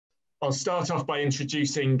I'll start off by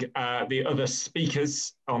introducing the other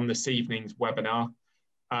speakers on this evening's webinar.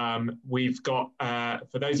 We've got,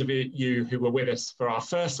 for those of you who were with us for our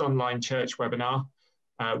first online church webinar,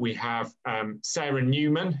 we have Sarah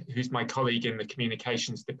Newman, who's my colleague in the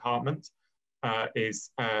communications department, is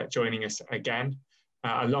joining us again,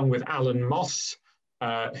 along with Alan Moss,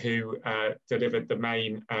 who delivered the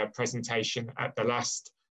main presentation at the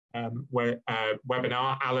last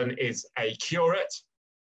webinar. Alan is a curate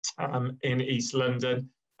in East London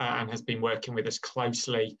and has been working with us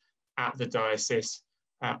closely at the diocese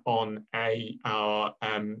on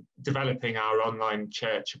developing our online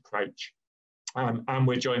church approach. And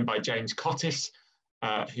we're joined by James Cottis,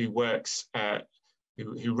 who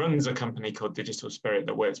runs a company called Digital Spirit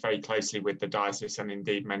that works very closely with the diocese and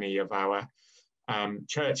indeed many of our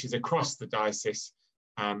churches across the diocese,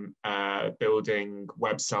 building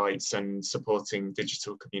websites and supporting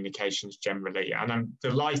digital communications generally. And I'm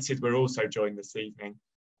delighted we're also joined this evening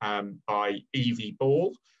by Evie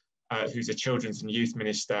Ball, who's a children's and youth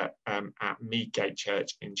minister at Meadgate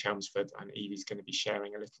Church in Chelmsford. And Evie's going to be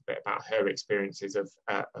sharing a little bit about her experiences of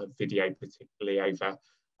video, particularly over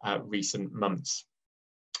recent months.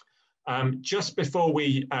 Just before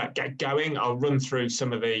we get going, I'll run through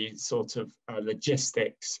some of the sort of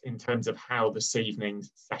logistics in terms of how this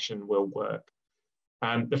evening's session will work.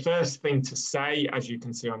 The first thing to say, as you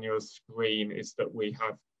can see on your screen, is that we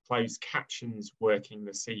have closed captions working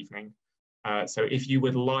this evening. So if you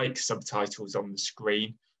would like subtitles on the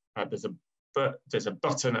screen, there's a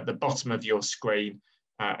button at the bottom of your screen.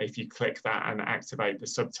 If you click that and activate the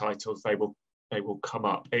subtitles, they will come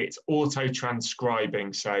up. It's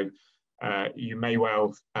auto-transcribing, so you may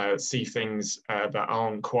well see things that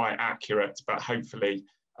aren't quite accurate, but hopefully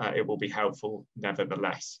it will be helpful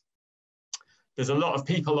nevertheless. There's a lot of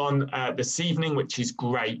people on this evening, which is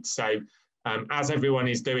great. So as everyone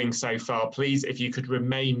is doing so far, please, if you could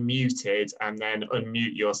remain muted and then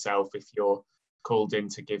unmute yourself if you're called in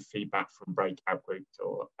to give feedback from breakout groups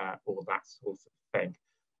or that sort of thing,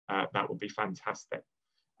 that would be fantastic.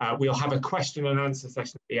 We'll have a question and answer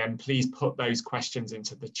session at the end. Please put those questions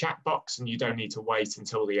into the chat box, and you don't need to wait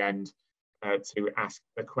until the end to ask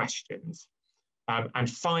the questions. And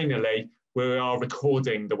finally, we are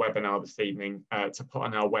recording the webinar this evening to put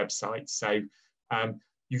on our website. So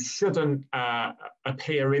you shouldn't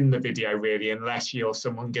appear in the video really, unless you're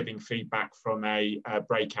someone giving feedback from a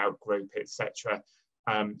breakout group, etc.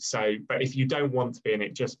 But if you don't want to be in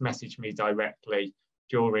it, just message me directly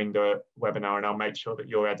during the webinar and I'll make sure that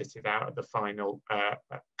you're edited out of the final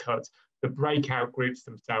cut. The breakout groups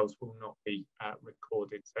themselves will not be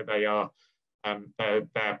recorded, so they are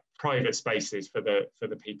they're private spaces for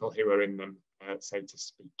the people who are in them, so to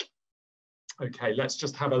speak. Okay, let's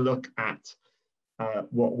just have a look at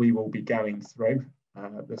what we will be going through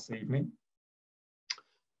this evening.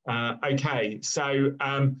 Okay, so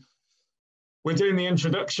we're doing the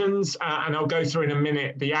introductions and I'll go through in a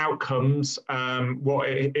minute the outcomes, what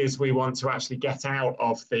it is we want to actually get out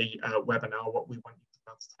of the webinar, what we want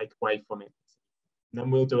you to take away from it. And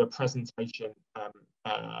then we'll do a presentation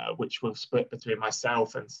which we'll split between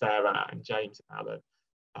myself and Sarah and James and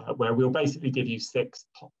Alan, where we'll basically give you 6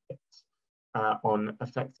 topics on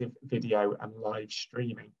effective video and live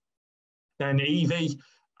streaming. Then Evie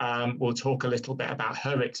we'll talk a little bit about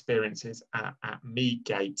her experiences at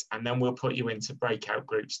Meadgate, and then we'll put you into breakout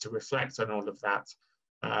groups to reflect on all of that.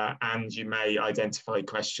 And you may identify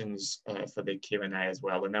questions for the Q&A as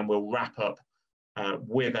well. And then we'll wrap up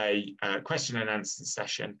with a question and answer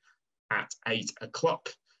session at 8 o'clock.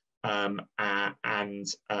 And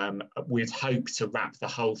we'd hope to wrap the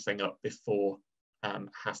whole thing up before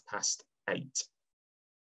 8:30.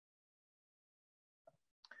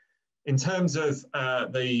 In terms of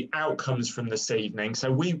the outcomes from this evening,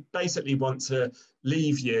 so we basically want to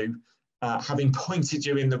leave you having pointed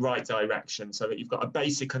you in the right direction so that you've got a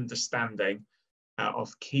basic understanding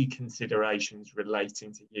of key considerations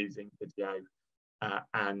relating to using video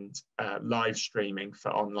and live streaming for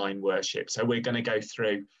online worship. So we're going to go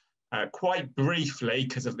through quite briefly,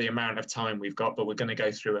 because of the amount of time we've got, but we're going to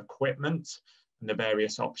go through equipment and the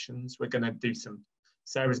various options. We're going to do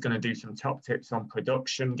Sarah's going to do some top tips on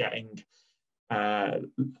production, getting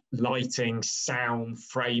lighting, sound,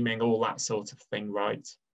 framing, all that sort of thing right.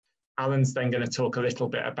 Alan's then going to talk a little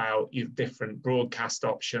bit about your different broadcast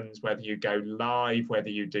options, whether you go live, whether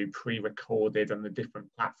you do pre-recorded, and the different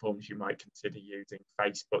platforms you might consider using: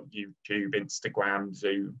 Facebook, YouTube, Instagram,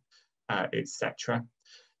 Zoom, etc.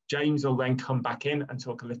 James will then come back in and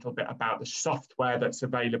talk a little bit about the software that's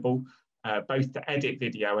available, both to edit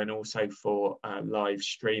video and also for live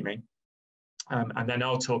streaming. And then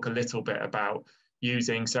I'll talk a little bit about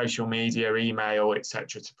using social media, email,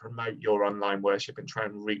 etc., to promote your online worship and try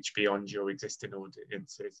and reach beyond your existing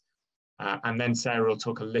audiences. And then Sarah will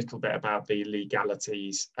talk a little bit about the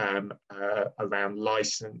legalities around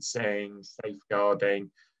licensing,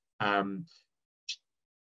 safeguarding,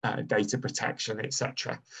 data protection,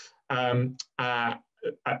 etc.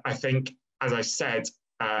 I think, as I said,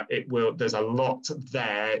 there's a lot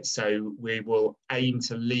there, so we will aim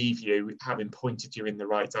to leave you having pointed you in the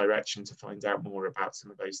right direction to find out more about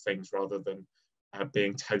some of those things, rather than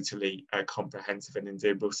being totally comprehensive. And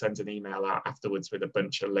indeed, we'll send an email out afterwards with a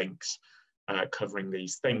bunch of links covering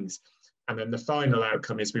these things. And then the final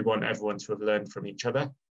outcome is we want everyone to have learned from each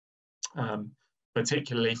other,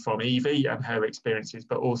 particularly from Evie and her experiences,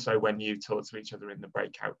 but also when you talk to each other in the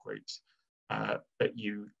breakout groups, that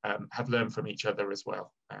you have learned from each other as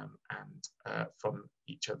well, and from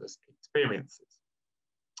each other's experiences.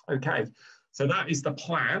 Okay, so that is the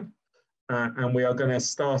plan. And we are going to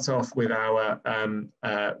start off with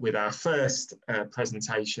our first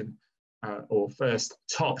presentation, or first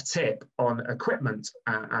top tip on equipment,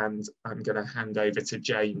 and I'm going to hand over to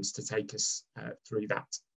James to take us through that.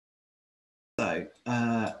 So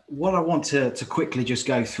what I want to quickly just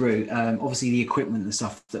go through, obviously the equipment and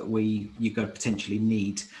stuff that you're going to potentially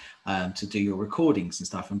need to do your recordings and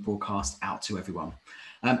stuff and broadcast out to everyone.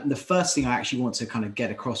 The first thing I actually want to kind of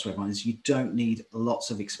get across to everyone is you don't need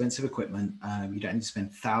lots of expensive equipment. You don't need to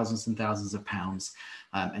spend thousands and thousands of pounds.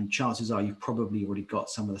 And chances are you've probably already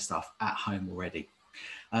got some of the stuff at home already.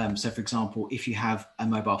 So for example, if you have a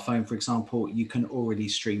mobile phone, for example, you can already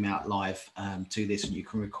stream out live to this, and you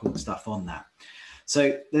can record stuff on that.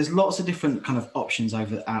 So there's lots of different kind of options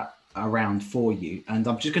around for you. And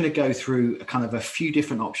I'm just going to go through kind of a few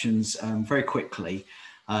different options very quickly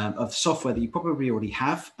of software that you probably already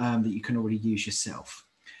have that you can already use yourself.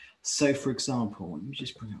 So for example, let me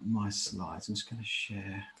just bring up my slides. I'm just going to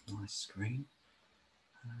share my screen.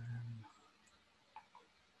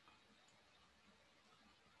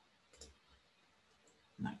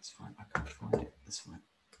 No, it's fine. I can't find it. That's fine.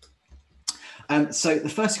 So the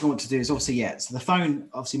first thing I want to do is obviously, so the phone,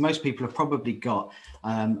 obviously most people have probably got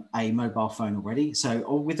a mobile phone already. So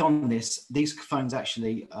on these phones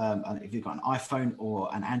actually, if you've got an iPhone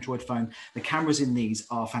or an Android phone, the cameras in these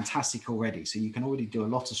are fantastic already. So you can already do a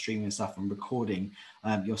lot of streaming and stuff and recording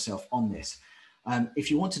yourself on this.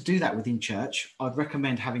 If you want to do that within church, I'd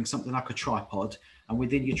recommend having something like a tripod, and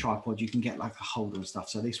within your tripod, you can get like a holder and stuff.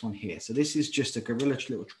 So this one here. So this is just a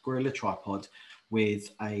little gorilla tripod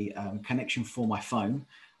with a connection for my phone.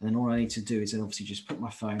 And then all I need to do is then obviously just put my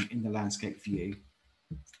phone in the landscape view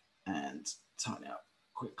and tighten it up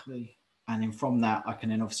quickly. And then from that, I can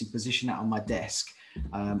then obviously position that on my desk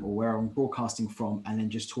or where I'm broadcasting from, and then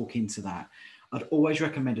just talk into that. I'd always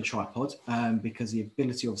recommend a tripod because the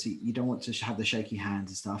ability, obviously, you don't want to have the shaky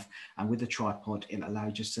hands and stuff. And with a tripod, it'll allow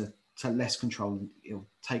you just to less control. It'll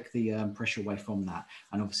take the pressure away from that.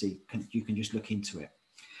 And obviously, you can just look into it.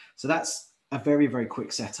 So that's a very, very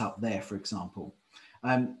quick setup there, for example.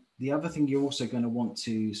 The other thing you're also going to want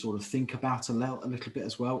to sort of think about a little bit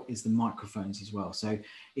as well is the microphones as well. So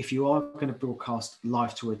if you are going to broadcast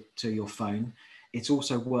live to your phone, it's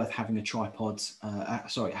also worth having a tripod,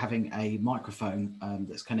 having a microphone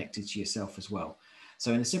that's connected to yourself as well.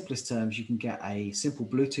 So in the simplest terms, you can get a simple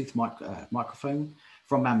Bluetooth microphone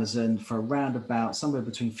from Amazon for around about somewhere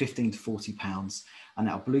between 15 to 40 pounds, and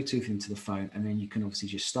that'll Bluetooth into the phone, and then you can obviously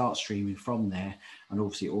just start streaming from there, and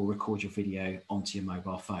obviously it will record your video onto your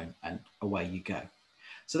mobile phone, and away you go.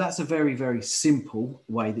 So that's a very, very simple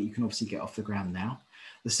way that you can obviously get off the ground now.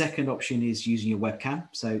 The second option is using your webcam.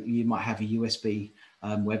 So you might have a USB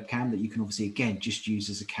webcam that you can obviously, again, just use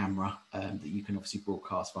as a camera that you can obviously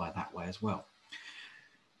broadcast via that way as well.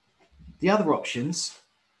 The other options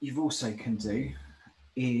you've also can do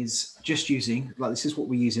is just using, like this is what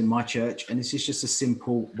we use in my church, and this is just a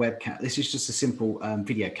simple webcam. This is just a simple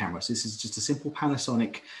video camera. So this is just a simple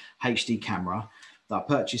Panasonic HD camera that I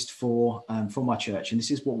purchased for my church, and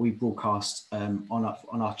this is what we broadcast on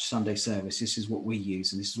our Sunday service. This is what we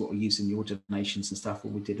use, and this is what we use in the ordinations and stuff,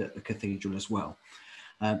 what we did at the cathedral as well.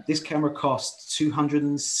 This camera cost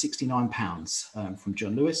 £269 from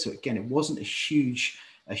John Lewis. So again, it wasn't a huge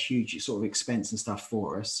sort of expense and stuff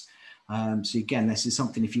for us. So again, this is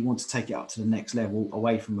something, if you want to take it up to the next level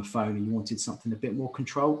away from a phone and you wanted something a bit more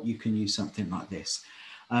control, you can use something like this.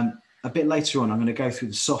 A bit later on, I'm going to go through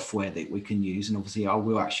the software that we can use, and obviously I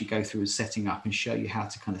will actually go through setting up and show you how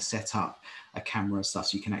to kind of set up a camera and stuff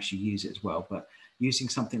so you can actually use it as well. But using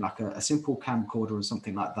something like a simple camcorder or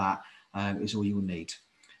something like that is all you'll need.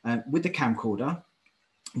 With the camcorder,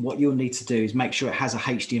 what you'll need to do is make sure it has a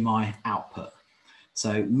HDMI output.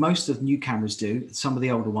 So most of the new cameras do, some of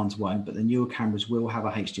the older ones won't, but the newer cameras will have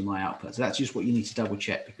a HDMI output. So that's just what you need to double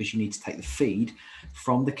check, because you need to take the feed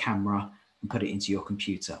from the camera and put it into your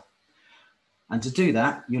computer. And to do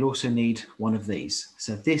that, you'll also need one of these.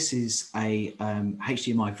 So this is a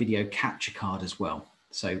HDMI video capture card as well.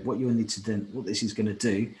 So what you'll need to do, what this is going to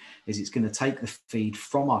do is it's going to take the feed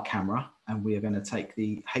from our camera, and we are going to take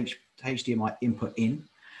the HDMI input in,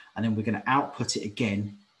 and then we're going to output it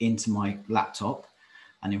again into my laptop.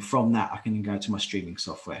 And then from that, I can then go to my streaming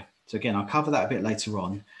software. So again, I'll cover that a bit later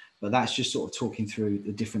on, but that's just sort of talking through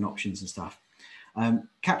the different options and stuff.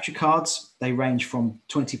 Capture cards, they range from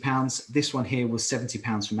 £20. This one here was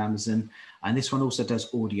 £70 from Amazon. And this one also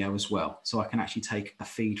does audio as well. So I can actually take a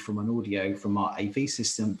feed from an audio from our AV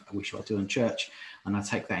system, which I do in church, and I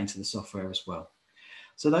take that into the software as well.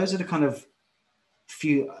 So those are the kind of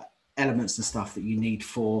few elements and stuff that you need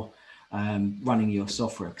for running your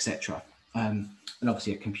software, etc. And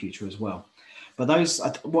obviously a computer as well. But those,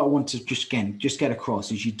 what I want to just get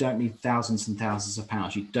across is you don't need thousands and thousands of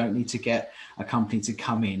pounds. You don't need to get a company to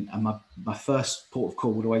come in. And my first port of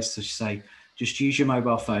call would always say, just use your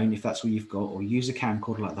mobile phone if that's what you've got, or use a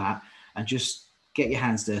camcorder like that, and just get your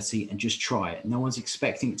hands dirty and just try it. No one's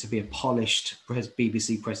expecting it to be a polished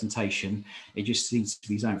BBC presentation. It just needs to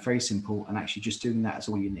be something very simple, and actually just doing that is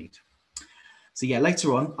all you need. So yeah,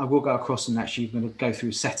 later on, I will go across and actually going to go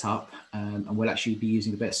through setup, and we'll actually be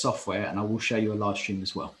using a bit of software, and I will show you a live stream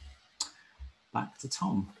as well. Back to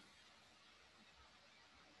Tom.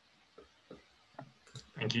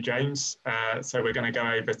 Thank you, James. So we're going to go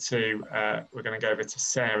over to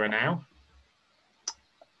Sarah now.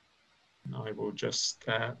 And I will just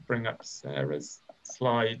bring up Sarah's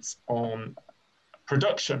slides on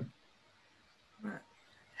production. Right.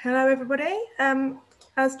 Hello, everybody.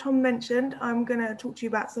 As Tom mentioned, I'm going to talk to you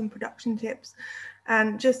about some production tips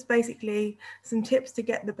and just basically some tips to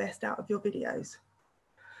get the best out of your videos.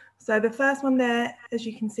 So the first one there, as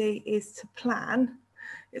you can see, is to plan.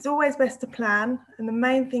 It's always best to plan. And the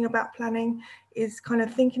main thing about planning is kind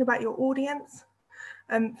of thinking about your audience.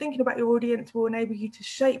 Thinking about your audience will enable you to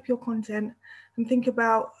shape your content and think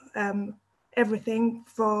about everything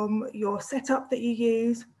from your setup that you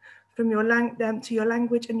use, from your to your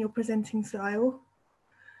language and your presenting style.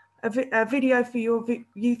 A video for your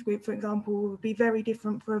youth group, for example, would be very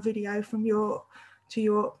different for a video from your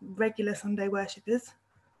regular Sunday worshippers.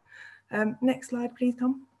 Next slide, please,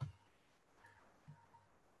 Tom.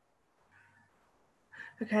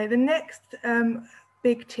 Okay, the next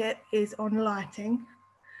big tip is on lighting.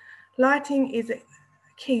 Lighting is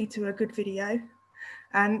key to a good video.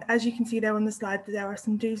 And as you can see there on the slide, there are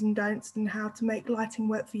some do's and don'ts and how to make lighting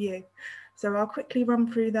work for you. So I'll quickly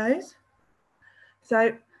run through those.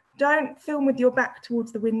 So don't film with your back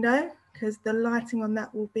towards the window, because the lighting on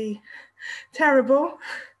that will be terrible.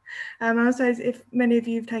 I suppose if many of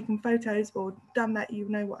you have taken photos or done that, you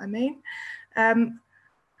know what I mean.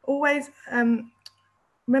 Always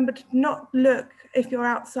remember to not look, if you're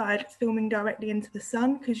outside, filming directly into the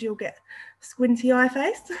sun, because you'll get squinty eye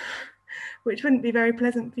face, which wouldn't be very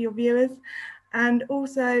pleasant for your viewers. And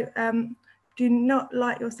also do not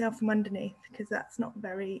light yourself from underneath, because that's not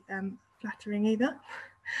very flattering either.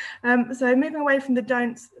 So moving away from the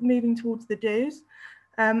don'ts, moving towards the do's.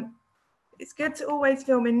 It's good to always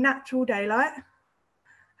film in natural daylight,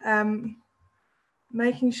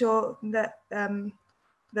 making sure that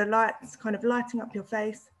the light's kind of lighting up your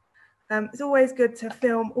face. It's always good to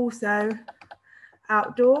film also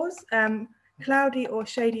outdoors. Cloudy or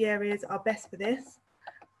shady areas are best for this.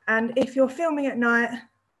 And if you're filming at night,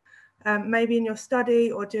 maybe in your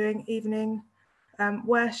study or doing evening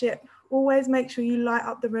worship, always make sure you light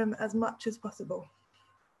up the room as much as possible.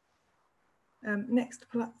 Next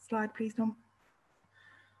slide, please, Tom.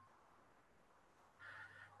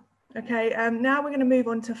 Okay, now we're going to move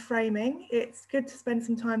on to framing. It's good to spend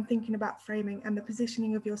some time thinking about framing and the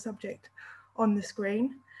positioning of your subject on the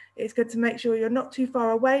screen. It's good to make sure you're not too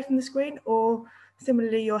far away from the screen, or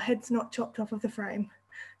similarly, your head's not chopped off of the frame.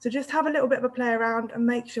 So just have a little bit of a play around and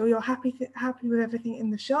make sure you're happy with everything in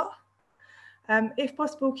the shot. If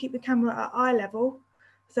possible, keep the camera at eye level.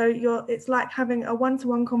 So it's like having a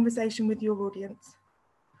one-to-one conversation with your audience.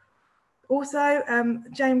 Also,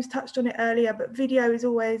 James touched on it earlier, but video is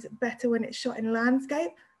always better when it's shot in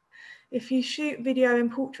landscape. If you shoot video in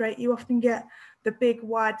portrait, you often get the big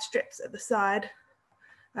wide strips at the side,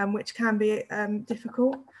 which can be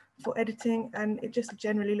difficult for editing, and it just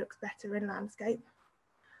generally looks better in landscape.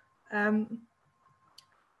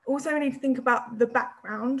 Also, we need to think about the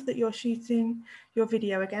background that you're shooting your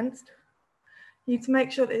video against. You need to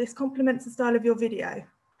make sure that this complements the style of your video.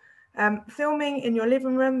 Filming in your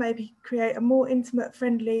living room maybe create a more intimate,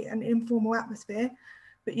 friendly and informal atmosphere,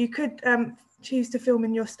 but you could choose to film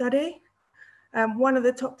in your study. One of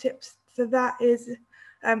the top tips for that is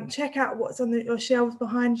check out what's on your shelves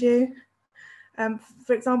behind you.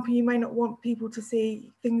 For example, you may not want people to see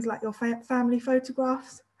things like your family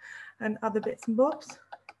photographs and other bits and bobs.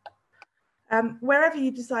 Wherever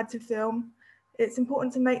you decide to film, it's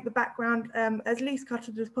important to make the background as least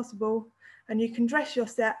cluttered as possible, and you can dress your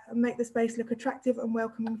set and make the space look attractive and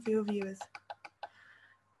welcoming for your viewers.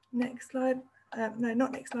 Next slide. No,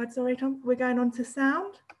 not next slide, sorry, Tom. We're going on to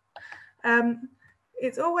sound.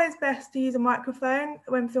 It's always best to use a microphone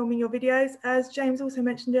when filming your videos. As James also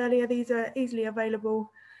mentioned earlier, these are easily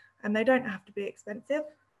available and they don't have to be expensive.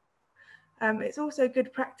 It's also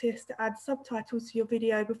good practice to add subtitles to your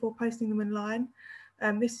video before posting them online.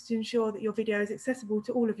 This is to ensure that your video is accessible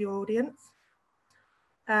to all of your audience.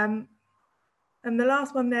 And the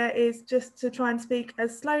last one there is just to try and speak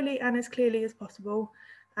as slowly and as clearly as possible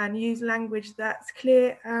and use language that's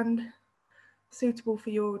clear and suitable for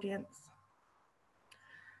your audience.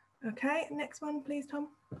 Okay, next one, please, Tom.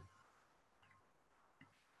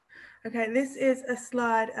 Okay, this is a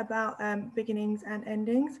slide about beginnings and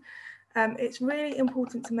endings. It's really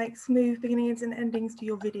important to make smooth beginnings and endings to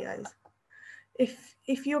your videos.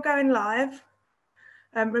 If you're going live,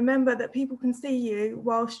 remember that people can see you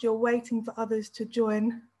whilst you're waiting for others to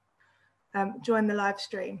join the live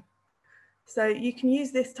stream. So you can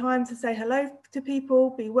use this time to say hello to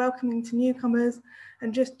people, be welcoming to newcomers,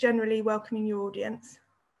 and just generally welcoming your audience.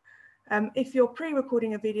 If you're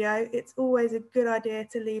pre-recording a video, it's always a good idea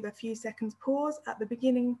to leave a few seconds pause at the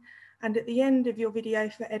beginning and at the end of your video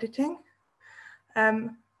for editing.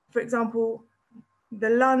 For example, the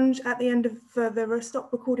lunge at the end of the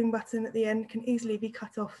stop recording button at the end can easily be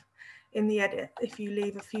cut off in the edit if you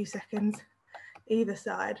leave a few seconds either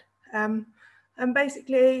side. And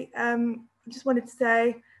basically, I just wanted to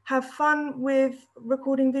say, have fun with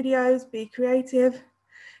recording videos, be creative.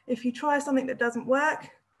 If you try something that doesn't work,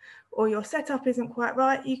 or your setup isn't quite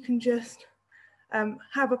right, you can just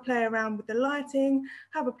have a play around with the lighting,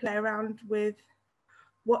 have a play around with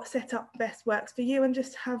what setup best works for you, and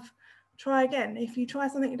just try again. If you try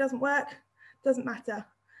something that doesn't work, doesn't matter.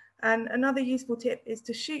 And another useful tip is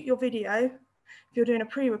to shoot your video, if you're doing a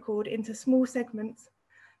pre-record, into small segments,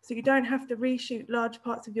 so you don't have to reshoot large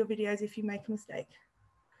parts of your videos if you make a mistake.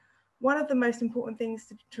 One of the most important things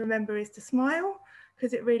to remember is to smile,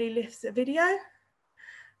 because it really lifts a video.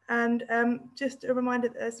 And just a reminder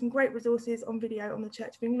that there's some great resources on video on the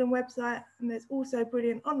Church of England website, and there's also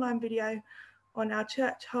brilliant online video on our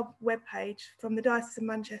Church Hub webpage from the Diocese of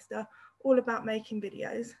Manchester, all about making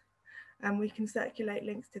videos. And we can circulate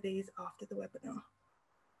links to these after the webinar.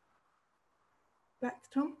 Back to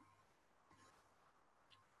Tom.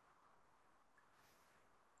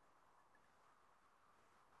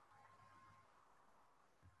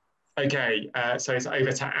 Okay, so it's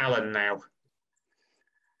over to Alan now.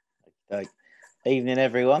 Evening,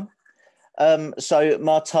 everyone. So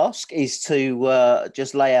my task is to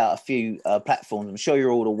just lay out a few platforms. I'm sure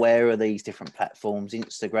you're all aware of these different platforms: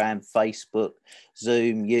 Instagram, Facebook,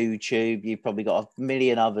 Zoom, YouTube. You've probably got a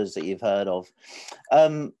million others that you've heard of.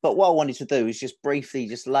 But what I wanted to do is just briefly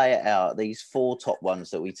just lay it out, these four top ones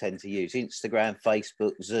that we tend to use: Instagram,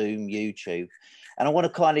 Facebook, Zoom, YouTube. And I want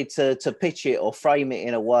to kind of to pitch it or frame it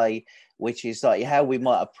in a way which is like how we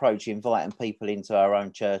might approach inviting people into our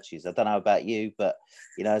own churches. I don't know about you, but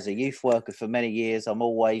you know, as a youth worker for many years, I'm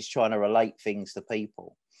always trying to relate things to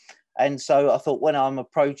people. And so I thought, when I'm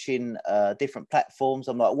approaching different platforms,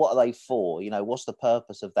 I'm like, what are they for? You know, what's the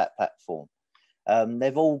purpose of that platform?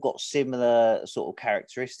 They've all got similar sort of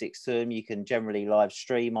characteristics to them. You can generally live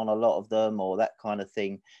stream on a lot of them or that kind of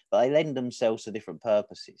thing, but they lend themselves to different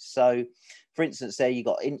purposes. So for instance, there you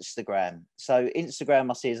got Instagram. So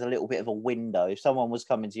Instagram I see is a little bit of a window. If someone was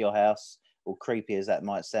coming to your house, or creepy as that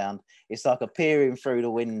might sound, it's like a peering through the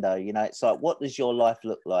window. You know, it's like, what does your life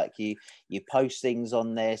look like? You post things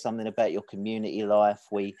on there, something about your community life.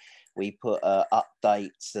 We put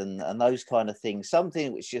updates and those kind of things,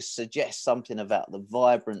 something which just suggests something about the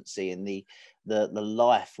vibrancy and the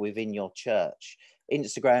life within your church.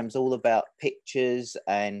 Instagram's all about pictures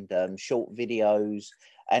and short videos,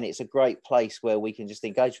 and it's a great place where we can just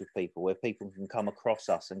engage with people, where people can come across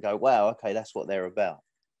us and go, wow, okay, that's what they're about.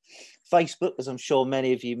 Facebook, as I'm sure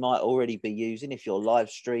many of you might already be using if you're live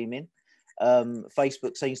streaming.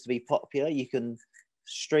 Facebook seems to be popular. You can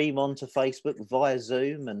stream onto Facebook via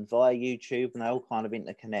Zoom and via YouTube, and they all kind of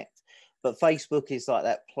interconnect. But Facebook is like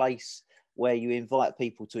that place where you invite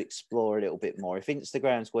people to explore a little bit more. If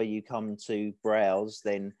Instagram's where you come to browse,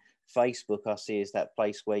 then Facebook I see as that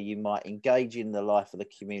place where you might engage in the life of the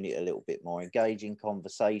community a little bit more, engage in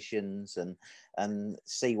conversations and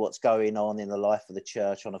see what's going on in the life of the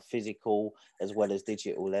church on a physical as well as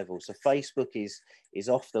digital level. So Facebook is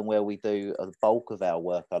often where we do the bulk of our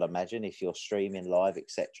work, I'd imagine, if you're streaming live,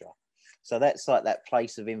 etc. So that's like that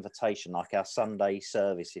place of invitation, like our Sunday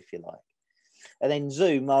service, if you like. And then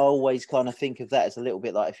Zoom, I always kind of think of that as a little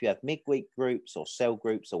bit like if you have midweek groups or cell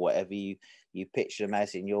groups or whatever you picture them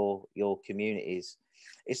as in your communities.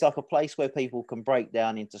 It's like a place where people can break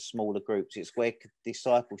down into smaller groups. It's where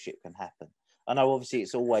discipleship can happen. I know obviously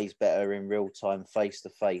it's always better in real time, face to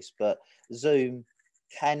face, but Zoom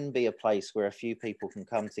can be a place where a few people can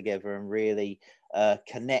come together and really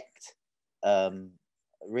connect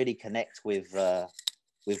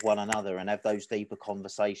with one another and have those deeper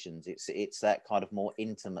conversations. It's that kind of more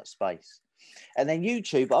intimate space. And then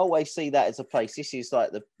YouTube, I always see that as a place. This is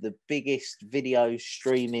like the biggest video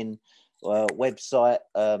streaming website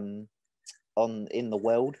in the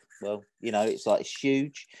world. Well, you know, it's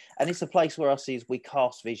huge, and it's a place where I see is we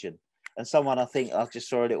cast vision. And someone, I think I just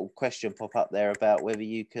saw a little question pop up there about whether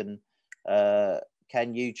you can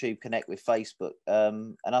YouTube connect with Facebook,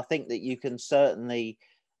 and I think that you can certainly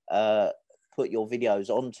put your videos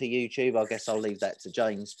onto YouTube. I guess I'll leave that to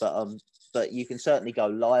James, but you can certainly go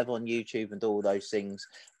live on YouTube and do all those things.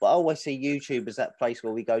 But I always see YouTube as that place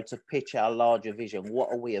where we go to pitch our larger vision. What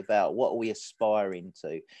are we about? What are we aspiring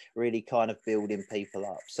to? Really kind of building people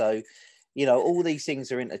up. So, you know, all these things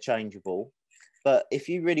are interchangeable. But if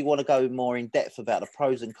you really want to go more in depth about the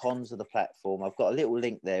pros and cons of the platform, I've got a little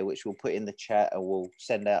link there, which we'll put in the chat and we'll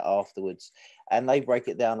send out afterwards. And they break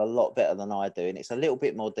it down a lot better than I do. And it's a little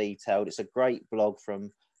bit more detailed. It's a great blog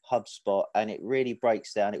from HubSpot, and it really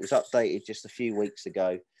breaks down. It was updated just a few weeks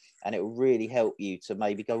ago, and it will really help you to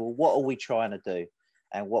maybe go, well, what are we trying to do?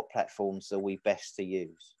 And what platforms are we best to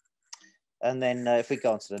use? And then if we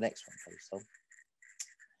go on to the next one, please, Tom.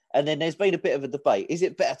 And then there's been a bit of a debate. Is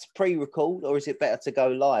it better to pre-record or is it better to go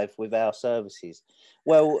live with our services?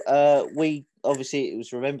 Well, we obviously, it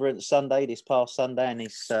was Remembrance Sunday, this past Sunday, and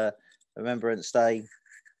it's Remembrance Day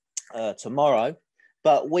tomorrow.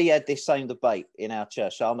 But we had this same debate in our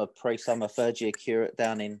church. So I'm a priest, I'm a third-year curate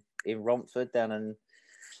down in Romford, down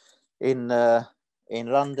in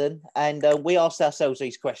London, and we asked ourselves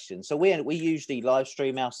these questions. So we usually live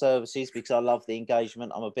stream our services because I love the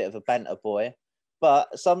engagement. I'm a bit of a banter boy.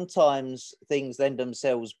 But sometimes things lend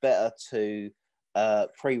themselves better to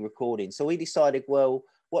pre-recording. So we decided, well,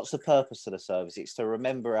 what's the purpose of the service? It's to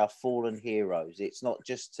remember our fallen heroes. It's not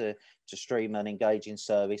just to stream an engaging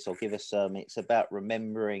service or give a sermon. It's about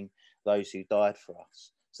remembering those who died for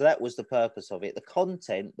us. So that was the purpose of it. The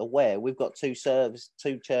content, the where, we've got two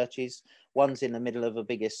churches. One's in the middle of a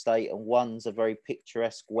big estate and one's a very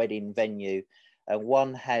picturesque wedding venue. And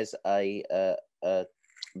one has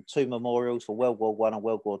two memorials for World War I and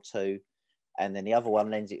World War II, and then the other one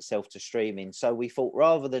lends itself to streaming. So we thought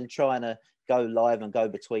rather than trying to go live and go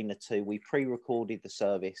between the two, we pre-recorded the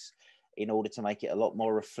service in order to make it a lot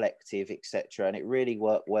more reflective, etc. And it really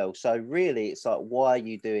worked well. So really, it's like, why are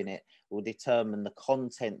you doing it will determine the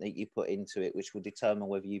content that you put into it, which will determine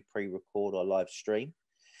whether you pre-record or live stream.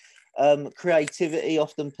 Creativity,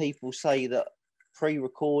 often people say that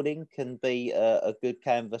pre-recording can be a good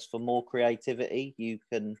canvas for more creativity. You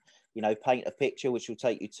can, you know, paint a picture which will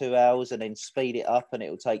take you 2 hours and then speed it up and it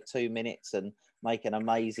will take 2 minutes and make an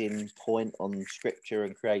amazing point on scripture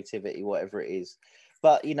and creativity, whatever it is.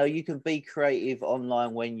 But, you know, you can be creative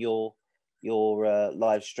online when you're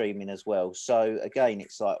live streaming as well. So again,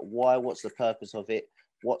 it's like, why? What's the purpose of it?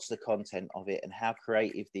 What's the content of it, and how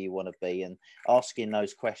creative do you want to be? And asking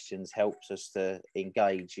those questions helps us to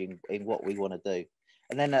engage in what we want to do.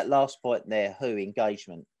 And then that last point there,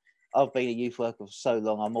 engagement. I've been a youth worker for so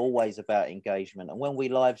long, I'm always about engagement. And when we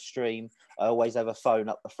live stream, I always have a phone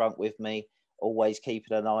up the front with me, always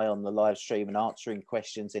keeping an eye on the live stream and answering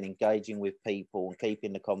questions and engaging with people and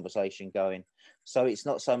keeping the conversation going. So it's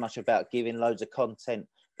not so much about giving loads of content,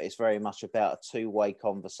 but it's very much about a two-way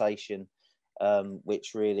conversation,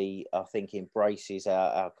 which really, I think, embraces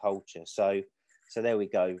our culture. So there we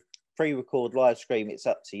go. Pre-record, live stream, it's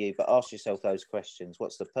up to you, but ask yourself those questions.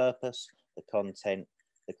 What's the purpose, the content,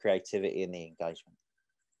 the creativity, and the engagement?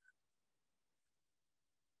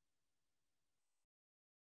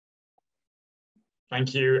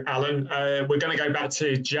 Thank you, Alan. We're going to go back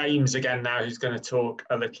to James again now, who's going to talk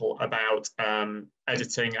a little about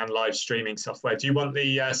editing and live streaming software. Do you want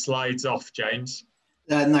the slides off, James?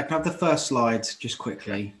 No, can I have the first slide just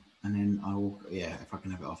quickly, and then I will, if I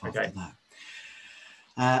can have it off after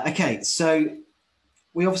that. Okay, so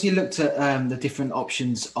we obviously looked at the different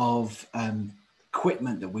options of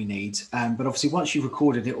equipment that we need, but obviously once you've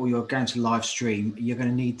recorded it or you're going to live stream, you're going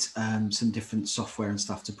to need some different software and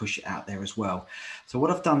stuff to push it out there as well. So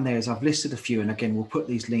what I've done there is I've listed a few, and again we'll put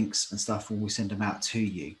these links and stuff when we send them out to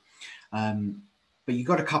you. But you've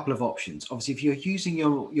got a couple of options. Obviously, if you're using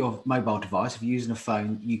your mobile device, if you're using a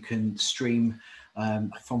phone, you can stream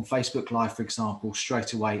from Facebook Live, for example,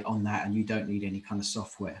 straight away on that, and you don't need any kind of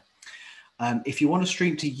software. If you want to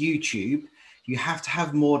stream to YouTube, you have to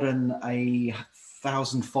have more than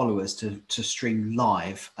 1,000 followers to stream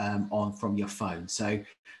live from your phone. So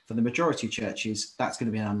for the majority of churches, that's going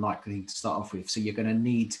to be an unlikely thing to start off with. So you're going to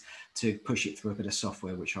need to push it through a bit of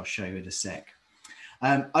software, which I'll show you in a sec.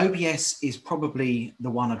 OBS is probably the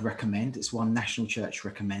one I'd recommend. It's one National Church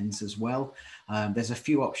recommends as well. There's a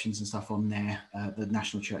few options and stuff on there the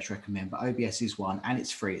National Church recommend, but OBS is one, and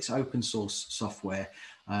it's free. It's open source software.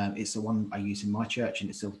 It's the one I use in my church, and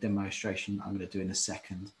it's a demonstration I'm going to do in a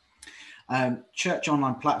second. Church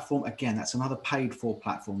Online Platform, again, that's another paid for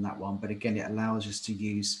platform, that one, but again, it allows us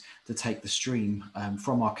to take the stream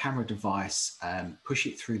from our camera device, push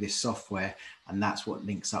it through this software, and that's what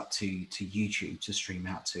links up to YouTube to stream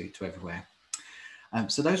out to everywhere.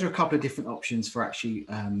 So those are a couple of different options for actually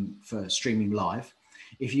for streaming live.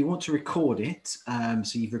 If you want to record it,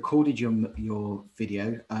 so you've recorded your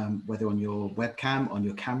video, whether on your webcam, on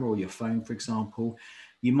your camera, or your phone, for example,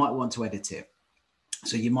 you might want to edit it.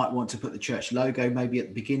 So you might want to put the church logo maybe at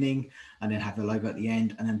the beginning, and then have the logo at the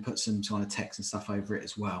end, and then put some kind of text and stuff over it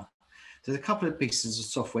as well. There's a couple of pieces of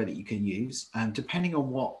software that you can use, depending on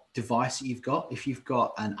what device you've got. If you've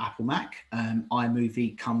got an Apple Mac,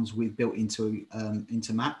 iMovie comes with built into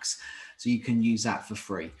Macs, so you can use that for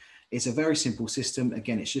free. It's a very simple system.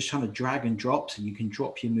 Again, it's just trying to drag and drop. So you can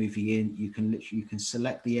drop your movie in. You can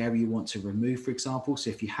select the area you want to remove, for example. So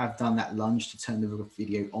if you have done that lunge to turn the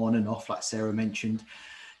video on and off, like Sarah mentioned,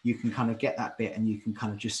 you can kind of get that bit, and you can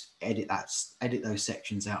kind of just edit those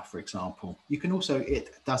sections out, for example. You can also,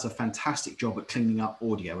 it does a fantastic job at cleaning up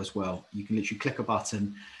audio as well. You can literally click a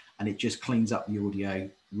button and it just cleans up the audio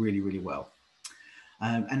really, really well.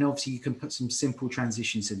 And obviously you can put some simple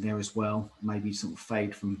transitions in there as well. Maybe some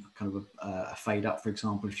fade from kind of a fade up, for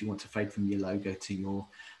example, if you want to fade from your logo to your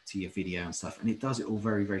video and stuff. And it does it all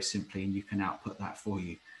very, very simply, and you can output that for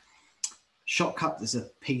you. Shotcut, there's a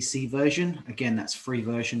PC version. Again, that's free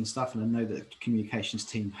version stuff. And I know that the communications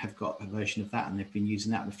team have got a version of that, and they've been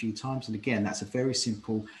using that a few times. And again, that's a very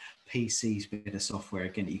simple PC bit of software,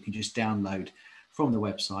 again, that you can just download from the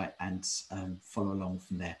website and follow along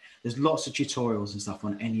from there. There's lots of tutorials and stuff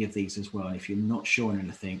on any of these as well. And if you're not sure on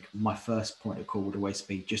anything, my first point of call would always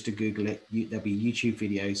be just to Google it. There'll be YouTube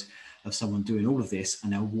videos of someone doing all of this,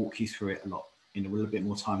 and they'll walk you through it in a little bit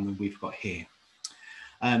more time than we've got here.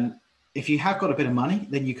 If you have got a bit of money,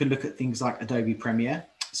 then you can look at things like Adobe Premiere.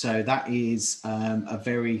 So that is a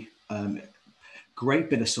very great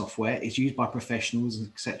bit of software. It's used by professionals,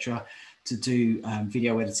 etc., to do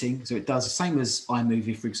video editing. So it does the same as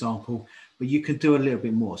iMovie, for example, but you can do a little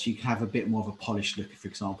bit more. So you can have a bit more of a polished look, for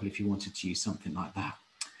example, if you wanted to use something like that.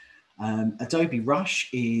 Adobe Rush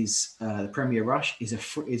is, the Premiere Rush is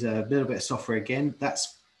a little bit of software again.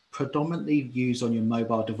 That's predominantly used on your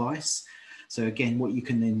mobile device. So again, what you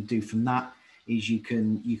can then do from that is you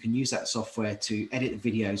can use that software to edit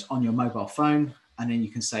the videos on your mobile phone, and then you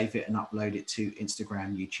can save it and upload it to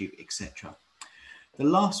Instagram, YouTube, etc. The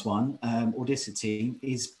last one, Audacity,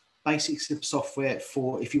 is basic software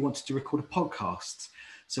for if you wanted to record a podcast.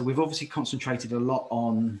 So we've obviously concentrated a lot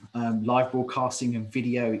on live broadcasting and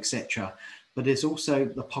video, etc. But there's also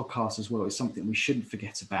the podcast as well. It's something we shouldn't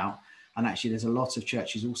forget about. And actually, there's a lot of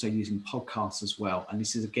churches also using podcasts as well. And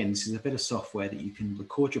this is a bit of software that you can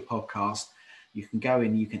record your podcast. You can go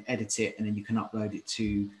in, you can edit it, and then you can upload it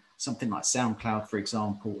to something like SoundCloud, for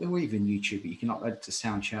example, or even YouTube. But you can upload it to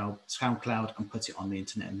SoundCloud and put it on the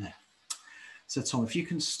internet in there. So Tom, if you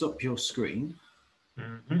can stop your screen.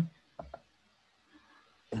 Mm-hmm.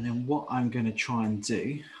 And then what I'm going to try and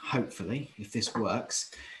do, hopefully, if this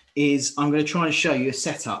works, is I'm going to try and show you a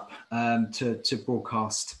setup to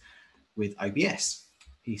broadcast with OBS.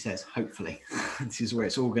 He says, hopefully. This is where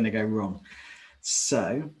it's all going to go wrong.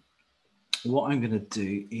 So what I'm going to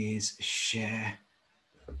do is share.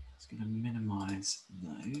 It's going to minimize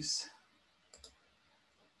those.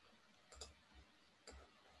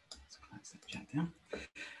 Let's close that chat down.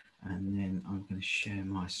 And then I'm going to share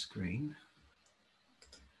my screen.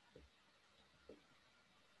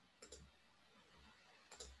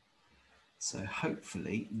 So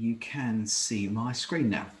hopefully you can see my screen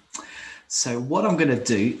now. So what I'm going to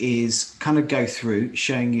do is kind of go through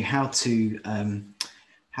showing you how to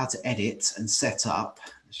edit and set up.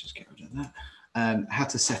 Let's just get rid of that. How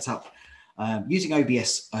to set up using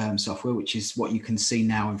OBS software, which is what you can see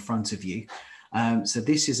now in front of you. So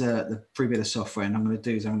this is the free bit of software, and I'm going to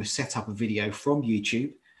do is I'm going to set up a video from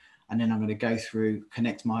YouTube, and then I'm going to go through,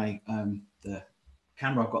 connect my the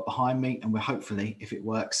camera I've got behind me, and we're hopefully, if it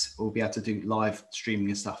works, we'll be able to do live streaming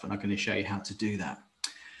and stuff, and I'm going to show you how to do that.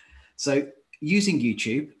 So using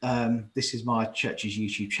YouTube, this is my church's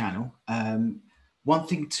YouTube channel. One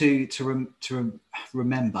thing to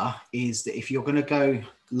remember is that if you're going to go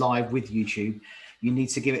live with YouTube, you need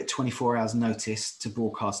to give it 24 hours notice to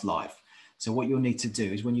broadcast live. So what you'll need to do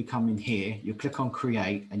is when you come in here, you'll click on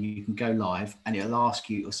create and you can go live, and it'll ask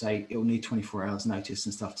you, it'll say it'll need 24 hours notice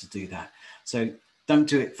and stuff to do that. So don't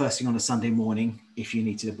do it first thing on a Sunday morning if you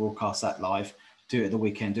need to broadcast that live. Do it at the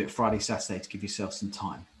weekend, do it Friday, Saturday to give yourself some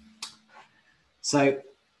time. So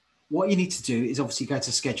what you need to do is obviously go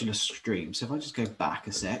to schedule a stream. So if I just go back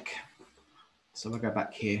a sec, so I'll go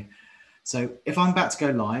back here. So if I'm about to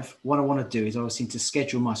go live, what I want to do is obviously to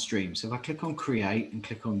schedule my stream. So if I click on create and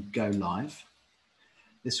click on go live,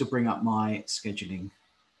 this will bring up my scheduling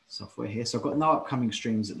software here. So I've got no upcoming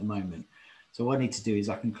streams at the moment. So what I need to do is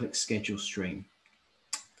I can click schedule stream.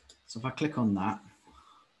 So if I click on that,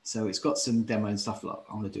 so it's got some demo and stuff like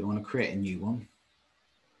I want to do. I want to create a new one.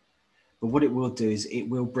 But what it will do is it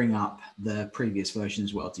will bring up the previous version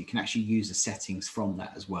as well. So you can actually use the settings from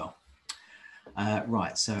that as well.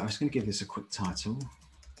 Right, so I'm just going to give this a quick title.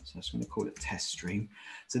 So I'm just going to call it test stream.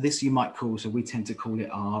 So this you might call, so we tend to call it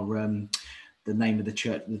our, the name of the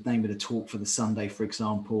church, the name of the talk for the Sunday, for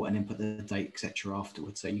example, and then put the date, etc.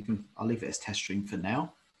 afterwards. So you can, I'll leave it as test stream for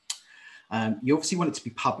now. You obviously want it to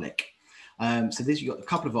be public. So this, you've got a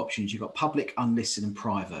couple of options. You've got public, unlisted, and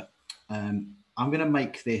private. I'm going to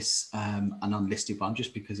make this an unlisted one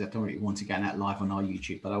just because I don't really want to get that live on our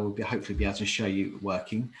YouTube, but I will hopefully be able to show you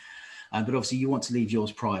working. But obviously you want to leave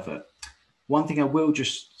yours private. One thing I will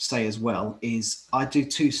just say as well is I do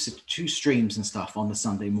two streams and stuff on the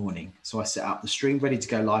Sunday morning. So I set up the stream ready to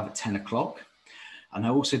go live at 10 o'clock. And I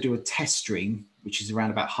also do a test stream, which is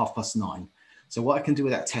around about 9:30. So what I can do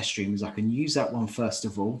with that test stream is I can use that one first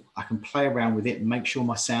of all. I can play around with it and make sure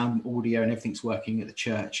my sound, audio and everything's working at the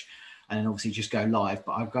church. And then obviously just go live.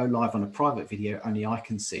 But I go live on a private video, only I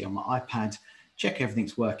can see on my iPad, check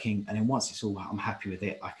everything's working. And then once it's all, I'm happy with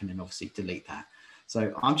it, I can then obviously delete that.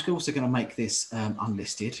 So I'm just also going to make this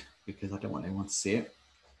unlisted because I don't want anyone to see it.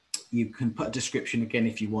 You can put a description again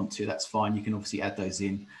if you want to, that's fine. You can obviously add those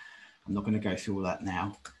in. I'm not going to go through all that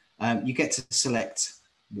now. You get to select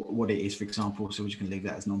what it is, for example. So we're just going to leave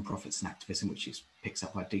that as non-profits and activism, which is picks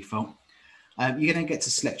up by default. You're going to get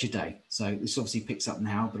to select your day. So this obviously picks up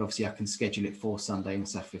now, but obviously I can schedule it for Sunday and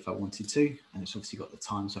stuff if I wanted to. And it's obviously got the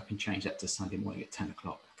time, so I can change that to Sunday morning at 10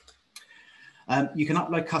 o'clock. You can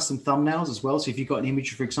upload custom thumbnails as well. So if you've got an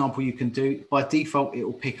image, for example, you can do, by default, it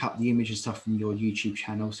will pick up the image and stuff from your YouTube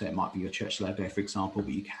channel. So it might be your church logo, for example,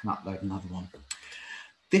 but you can upload another one.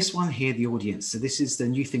 This one here, the audience. So this is the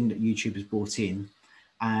new thing that YouTube has brought in.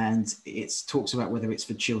 And it talks about whether it's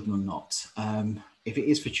for children or not. If it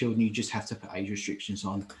is for children, you just have to put age restrictions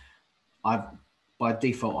on. By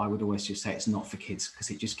default, I would always just say it's not for kids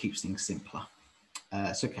because it just keeps things simpler.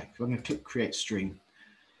 It's okay. So I'm going to click create stream.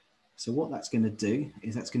 So what that's going to do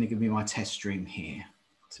is that's going to give me my test stream here.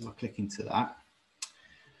 So I'll click into that.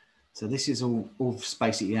 So this is all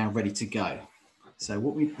basically now ready to go. So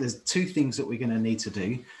there's two things that we're going to need to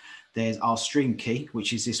do. There's our stream key,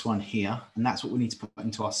 which is this one here, and that's what we need to put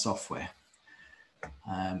into our software.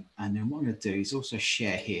 And then what I'm going to do is also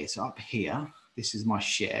share here. So up here, this is my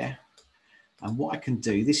share. And what I can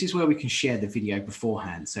do, this is where we can share the video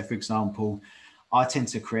beforehand. So for example, I tend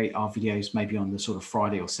to create our videos maybe on the sort of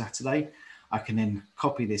Friday or Saturday. I can then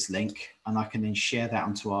copy this link and I can then share that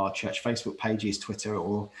onto our church Facebook pages, Twitter,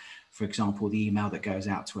 or for example, the email that goes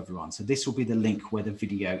out to everyone. So this will be the link where the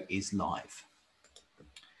video is live.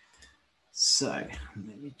 So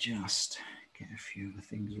let me just get a few of the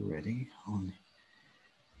things ready on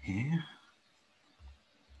here.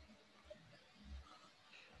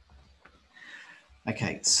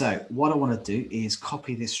 Okay, so what I want to do is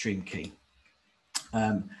copy this stream key.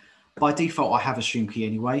 By default, I have a stream key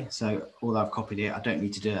anyway, so although I've copied it, I don't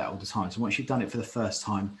need to do that all the time. So once you've done it for the first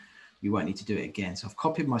time, you won't need to do it again. So I've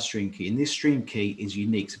copied my stream key, and this stream key is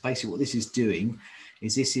unique. So basically what this is doing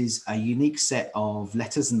is this is a unique set of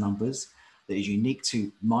letters and numbers that is unique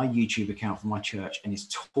to my YouTube account for my church, and is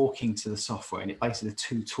talking to the software, and it basically the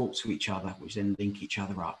two talk to each other, which then link each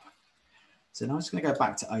other up. So now I'm just going to go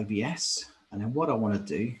back to OBS, and then what I want to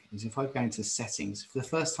do is if I go into settings, for the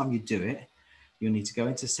first time you do it, you'll need to go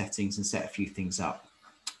into settings and set a few things up.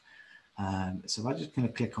 So I'm just going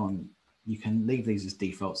to click on, you can leave these as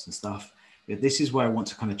defaults and stuff. this is where I want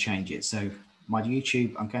to kind of change it. So my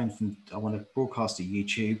YouTube, I want to broadcast to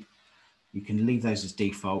YouTube. You can leave those as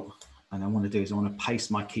default. And I want to do is I want to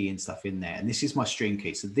paste my key and stuff in there. And this is my stream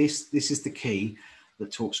key. So this is the key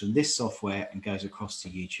that talks from this software and goes across to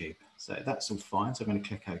YouTube. So that's all fine. So I'm going to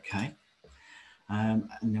click OK. And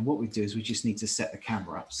then what we do is we just need to set the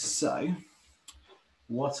camera up. So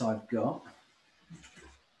what I've got,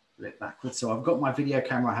 flip backwards. So I've got my video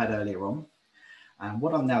camera I had earlier on. And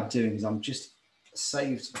what I'm now doing is I'm just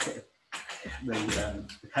saved the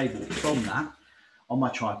cable from that on my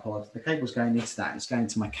tripod. The cable's going into that. It's going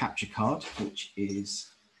to my capture card, which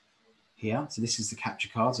is here. So this is the capture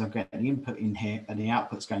card. So I've got the input in here and the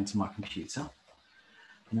output's going to my computer.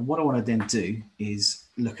 And then what I want to then do is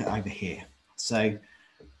look at over here. So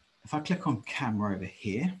if I click on camera over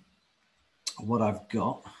here, what I've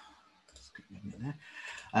got,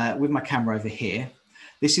 with my camera over here,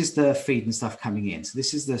 this is the feed and stuff coming in. So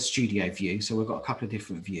this is the studio view. So we've got a couple of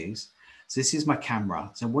different views. So this is my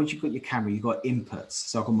camera. So once you've got your camera, you've got inputs.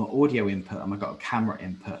 So I've got my audio input and I've got a camera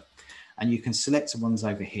input. And you can select the ones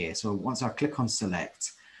over here. So once I click on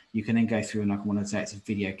select, you can then go through and I want to say it's a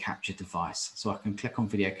video capture device. So I can click on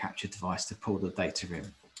video capture device to pull the data in.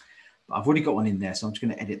 But I've already got one in there, so I'm just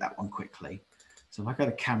going to edit that one quickly. So if I go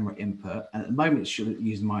to camera input, and at the moment it's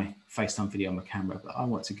using my FaceTime video on my camera, but I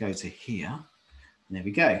want to go to here. And there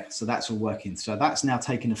we go. So that's all working. So that's now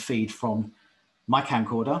taking a feed from my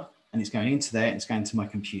camcorder and it's going into there and it's going to my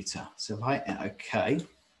computer. So if I hit OK,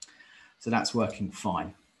 so that's working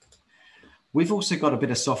fine. We've also got a bit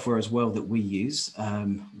of software as well that we use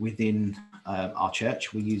within our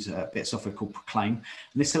church. We use a bit of software called Proclaim,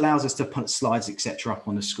 and this allows us to put slides, etc., up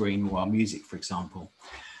on the screen, or our music, for example.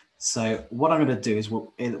 So what I'm going to do is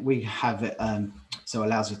we have it, so it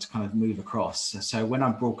allows us to kind of move across. So when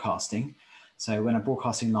I'm broadcasting,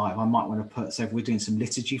 live, I might want to put, so if we're doing some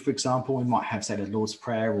liturgy, for example, we might have, say, the Lord's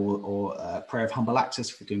Prayer or prayer of humble access,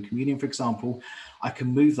 if we're doing communion, for example, I can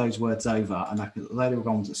move those words over and I can, although they're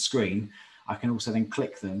on the screen, I can also then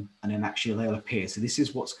click them and then actually they'll appear. So this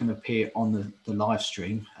is what's going to appear on the live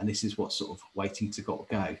stream, and this is what's sort of waiting to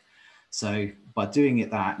go. So by doing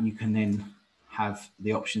it that, you can then have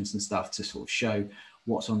the options and stuff to sort of show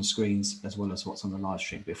what's on the screens as well as what's on the live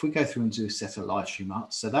stream. But if we go through and do set a live stream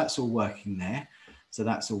up, so that's all working there. So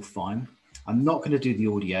that's all fine. I'm not going to do the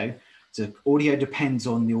audio. So audio depends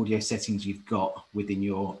on the audio settings you've got within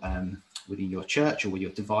your church or with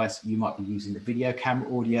your device. You might be using the video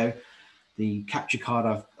camera audio. The capture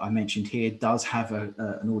card I mentioned here does have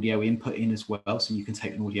an audio input in as well, so you can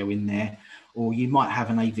take an audio in there, or you might have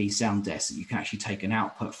an AV sound desk that you can actually take an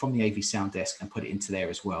output from the AV sound desk and put it into there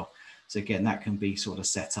as well. So again, that can be sort of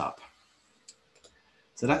set up.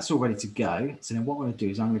 So that's all ready to go. So then what I'm going to do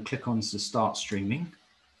is I'm going to click on to start streaming.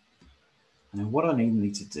 And then what I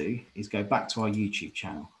need to do is go back to our YouTube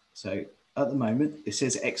channel. So at the moment, it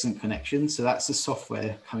says excellent connection. So that's the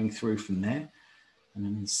software coming through from there. And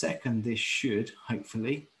then in a second, this should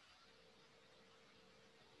hopefully,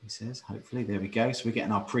 he says, hopefully, there we go. So we're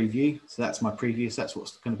getting our preview. So that's my preview. So that's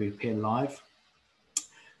what's going to appear live.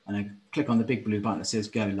 And I click on the big blue button that says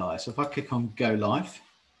go live. So if I click on go live,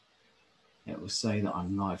 it will say that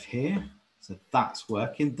I'm live here. So that's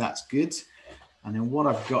working. That's good. And then what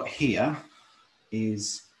I've got here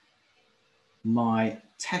is my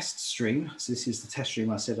test stream. So this is the test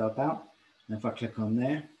stream I said about. And if I click on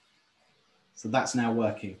there, so that's now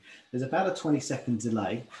working. There's about a 20-second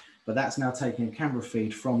delay, but that's now taking a camera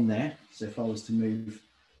feed from there. So if I was to move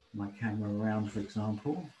my camera around, for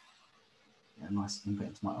example, get a nice input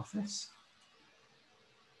into my office.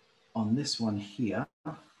 On this one here,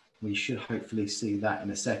 we should hopefully see that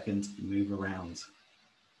in a second move around.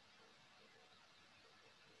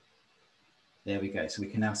 There we go. So we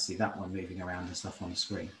can now see that one moving around and stuff on the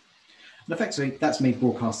screen. And effectively, that's me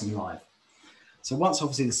broadcasting live. So once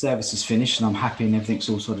obviously the service is finished and I'm happy and everything's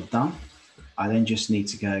all sort of done, I then just need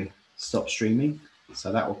to go stop streaming.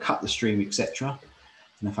 So that will cut the stream, etc.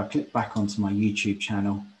 And if I click back onto my YouTube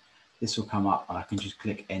channel, this will come up and I can just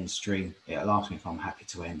click end stream. It'll ask me if I'm happy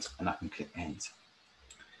to end and I can click end.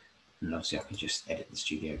 And obviously I can just edit the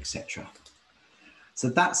studio, etc. So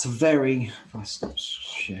that's very, if I stop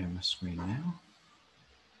sharing my screen now.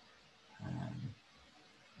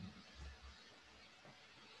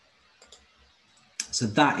 So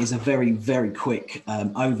that is a very, very quick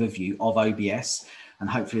overview of OBS. And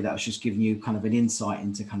hopefully that was just giving you kind of an insight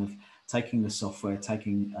into kind of taking the software,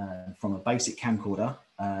 taking from a basic camcorder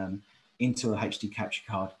into a HD capture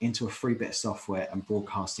card, into a free bit of software and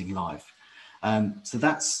broadcasting live. So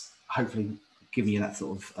that's hopefully giving you that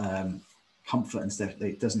sort of comfort and stuff.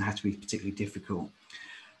 It doesn't have to be particularly difficult.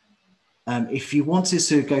 If you wanted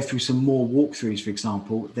to go through some more walkthroughs, for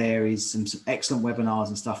example, there is some excellent webinars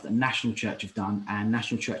and stuff that National Church have done, and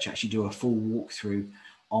National Church actually do a full walkthrough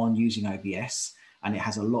on using OBS, and it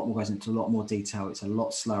has a lot more, goes into a lot more detail. It's a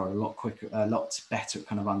lot slower, a lot quicker, a lot better at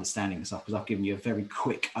kind of understanding the stuff, because I've given you a very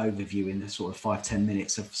quick overview in the sort of 5-10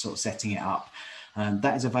 minutes of sort of setting it up.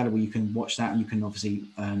 That is available. You can watch that, and you can obviously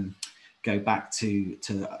go back to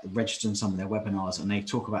register on some of their webinars, and they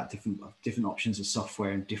talk about different options of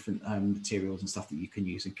software and different materials and stuff that you can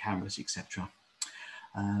use, and cameras, etc.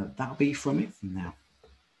 That'll be from it from now.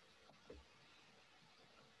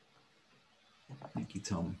 Thank you,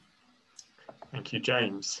 Tom. Thank you,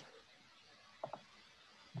 James.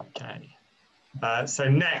 Okay. So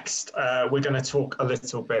next, we're going to talk a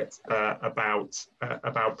little bit about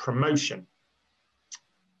promotion.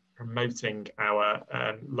 Promoting our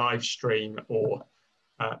live stream or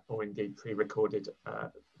indeed pre-recorded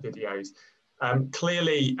videos.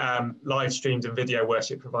 Clearly, live streams and video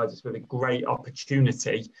worship provides us with a great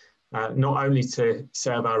opportunity, not only to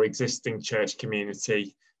serve our existing church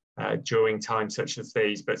community during times such as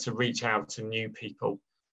these, but to reach out to new people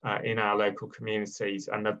in our local communities.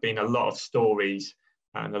 And there have been a lot of stories,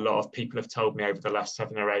 and a lot of people have told me over the last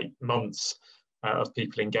 7 or 8 months of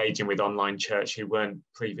people engaging with online church who weren't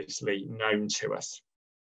previously known to us.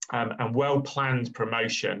 And well-planned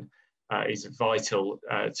promotion is vital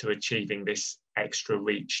to achieving this extra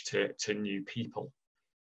reach to new people.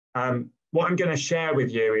 What I'm going to share with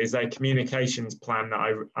you is a communications plan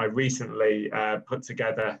that I recently put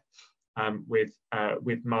together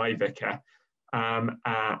with my vicar.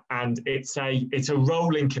 And it's a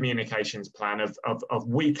rolling communications plan of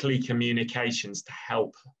weekly communications to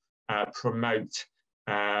help promote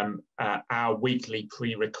our weekly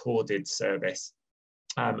pre-recorded service.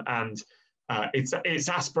 It's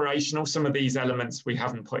aspirational. Some of these elements we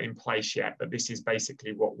haven't put in place yet, but this is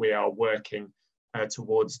basically what we are working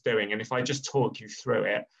towards doing. And if I just talk you through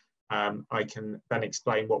it, I can then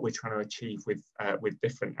explain what we're trying to achieve with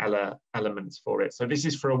different elements for it. So this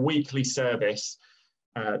is for a weekly service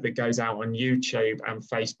that goes out on YouTube and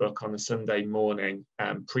Facebook on a Sunday morning,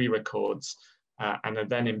 pre-records, and are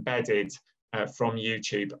then embedded from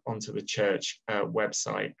YouTube onto the church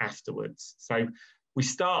website afterwards. So we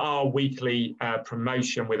start our weekly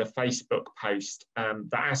promotion with a Facebook post that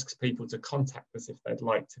asks people to contact us if they'd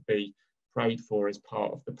like to be prayed for as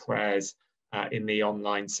part of the prayers in the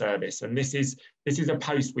online service. And this is a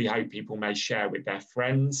post we hope people may share with their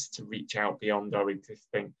friends to reach out beyond our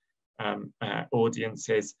existing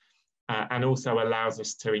audiences, and also allows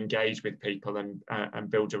us to engage with people and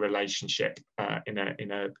build a relationship in an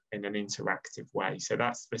interactive way. So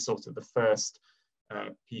that's the sort of the first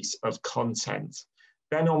piece of content.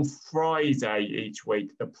 Then on Friday each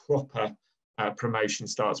week, the proper promotion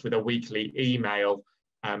starts with a weekly email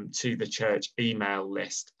to the church email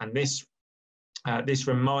list. And this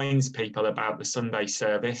reminds people about the Sunday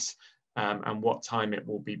service and what time it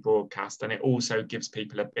will be broadcast. And it also gives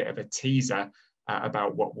people a bit of a teaser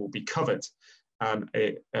about what will be covered, a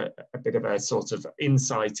bit of a sort of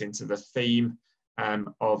insight into the theme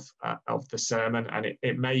of the sermon, and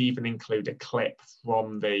it may even include a clip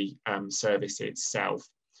from the service itself.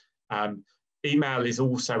 Email is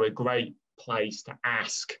also a great place to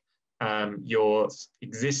ask your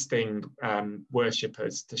existing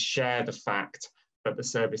worshippers to share the fact that the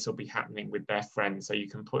service will be happening with their friends. So you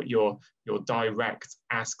can put your direct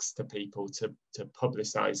asks to people to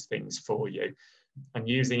publicize things for you. And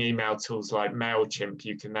using email tools like MailChimp,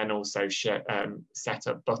 you can then also set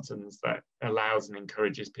up buttons that allows and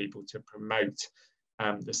encourages people to promote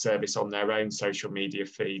the service on their own social media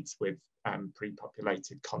feeds with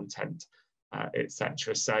pre-populated content,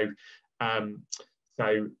 etc. So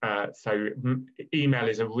email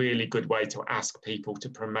is a really good way to ask people to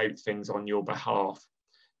promote things on your behalf.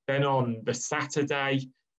 Then on the Saturday,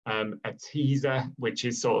 a teaser, which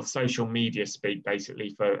is sort of social media speak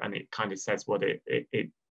basically and it kind of says what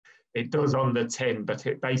it does on the tin, but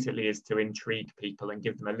it basically is to intrigue people and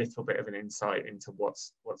give them a little bit of an insight into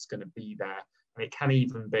what's going to be there. And it can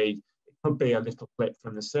even be, it could be a little clip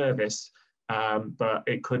from the service, but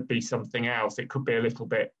it could be something else. It could be a little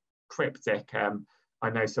bit cryptic. I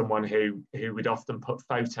know someone who would often put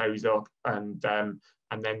photos up and then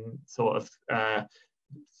sort of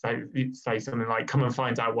say something like, come and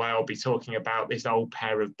find out why I'll be talking about this old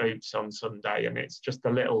pair of boots on Sunday. And it's just a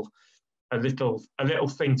little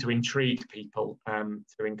thing to intrigue people,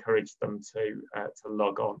 to encourage them to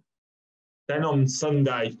log on. Then on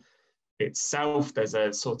Sunday itself, there's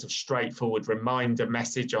a sort of straightforward reminder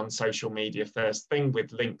message on social media first thing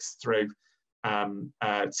with links through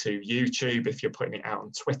to YouTube if you're putting it out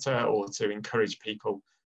on Twitter, or to encourage people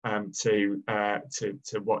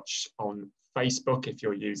to watch on Facebook if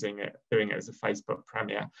you're doing it as a Facebook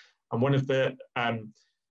premiere. And one of the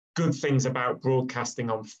good things about broadcasting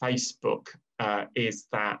on Facebook is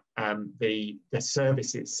that the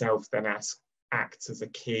service itself then acts as a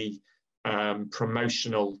key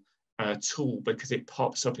promotional tool, because it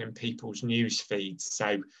pops up in people's news feeds.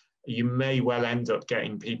 So you may well end up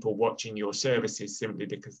getting people watching your services simply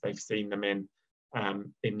because they've seen them in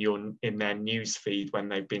their news feed when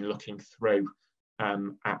they've been looking through,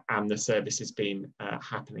 and the service has been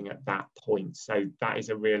happening at that point. So that is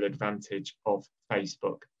a real advantage of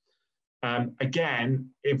Facebook. Again,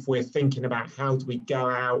 if we're thinking about how do we go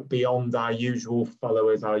out beyond our usual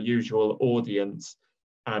followers, our usual audience,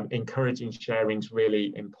 encouraging sharing is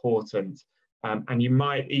really important. And you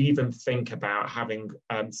might even think about having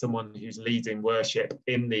someone who's leading worship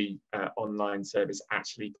in the online service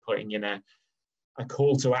actually putting in a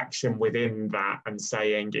call to action within that and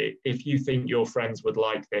saying, if you think your friends would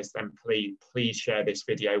like this, then please share this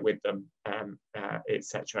video with them,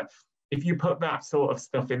 etc. If you put that sort of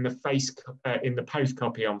stuff in the post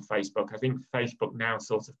copy on Facebook, I think Facebook now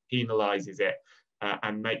sort of penalises it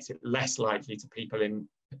and makes it less likely to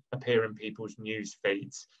appear in people's news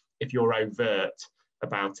feeds if you're overt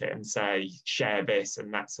about it and say share this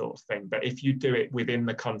and that sort of thing. But if you do it within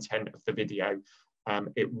the content of the video,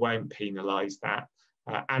 it won't penalise that.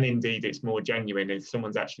 And indeed, it's more genuine if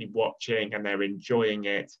someone's actually watching and they're enjoying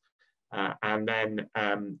it. And then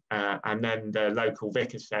the local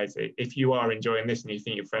vicar says, if you are enjoying this and you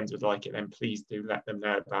think your friends would like it, then please do let them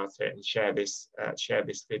know about it and share this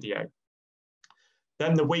video.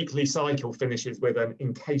 Then the weekly cycle finishes with an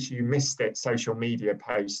in case you missed it social media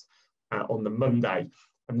post on the Monday.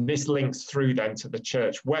 And this links through then to the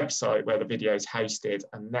church website where the video is hosted.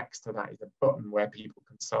 And next to that is a button where people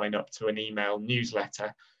can sign up to an email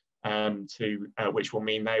newsletter, which will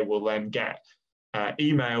mean they will then get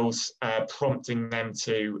emails prompting them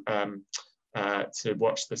to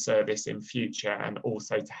watch the service in future, and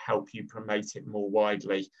also to help you promote it more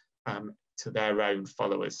widely to their own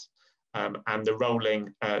followers. And the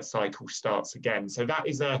rolling cycle starts again. So that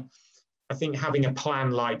is I think having a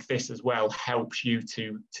plan like this as well helps you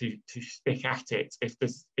to stick at it.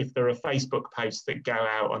 If there are Facebook posts that go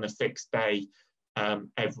out on a fixed day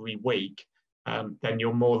every week, then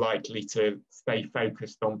you're more likely to stay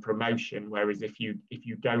focused on promotion. Whereas if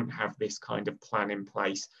you don't have this kind of plan in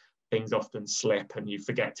place, things often slip and you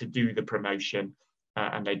forget to do the promotion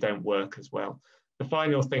and they don't work as well. The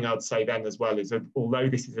final thing I'd say then as well is that although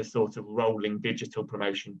this is a sort of rolling digital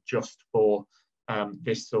promotion just for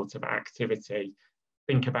this sort of activity,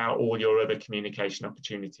 think about all your other communication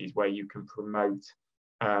opportunities where you can promote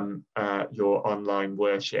your online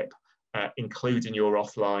worship, including your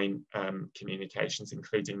offline communications,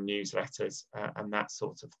 including newsletters and that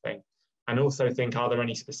sort of thing. And also think, are there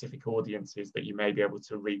any specific audiences that you may be able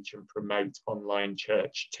to reach and promote online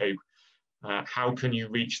church to? How can you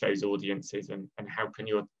reach those audiences, and how can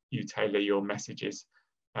you tailor your messages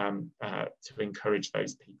to encourage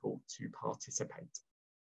those people to participate?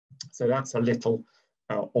 So that's a little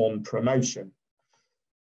on promotion.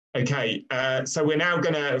 Okay, so we're now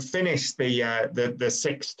going to finish the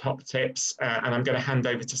 6 top tips, and I'm going to hand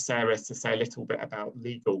over to Sarah to say a little bit about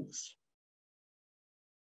legals.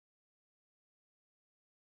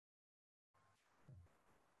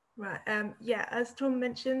 Right, yeah, as Tom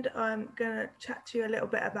mentioned, I'm going to chat to you a little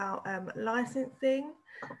bit about licensing,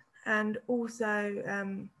 and also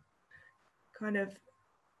kind of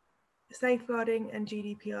safeguarding and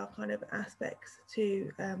GDPR kind of aspects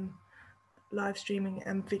to live streaming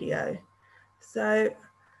and video. So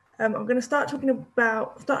I'm going to starting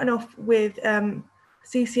off with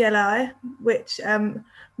CCLI, which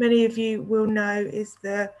many of you will know is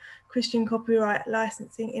the Christian Copyright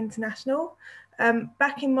Licensing International.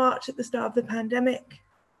 Back in March, at the start of the pandemic,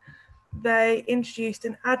 they introduced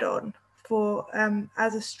an add-on for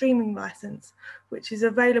as a streaming license, which is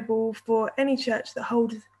available for any church that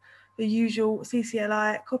holds the usual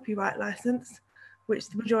CCLI copyright license, which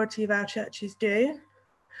the majority of our churches do.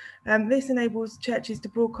 This enables churches to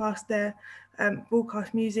broadcast their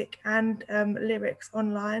broadcast music and lyrics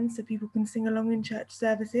online, so people can sing along in church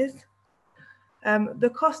services.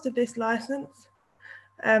 The cost of this license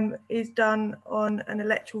is done on an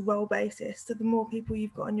electoral roll basis. So the more people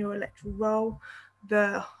you've got on your electoral roll,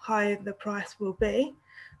 the higher the price will be.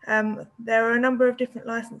 There are a number of different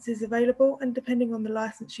licenses available, and depending on the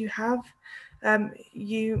license you have,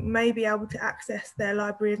 you may be able to access their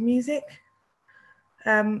library of music.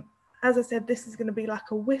 As I said, this is going to be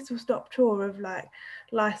like a whistle-stop tour of like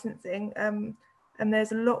licensing, and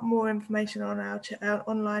there's a lot more information on our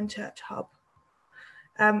online church hub.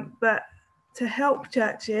 But to help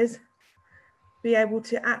churches be able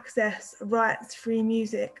to access rights-free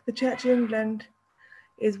music, the Church of England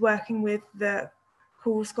is working with the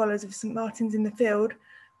Choral Scholars of St Martin's in the Field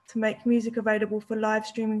to make music available for live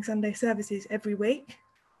streaming Sunday services every week.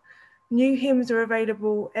 New hymns are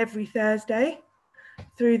available every Thursday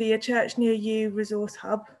through the A Church Near You resource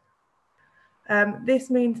hub. This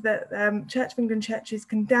means that Church of England churches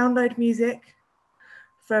can download music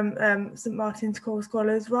from St Martin's Choral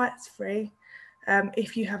Scholars rights free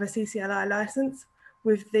if you have a CCLI license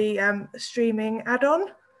with the streaming add-on.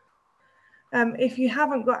 If you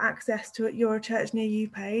haven't got access to your Church Near You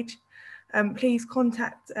page, please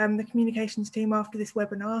contact the communications team after this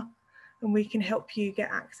webinar and we can help you get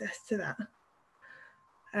access to that.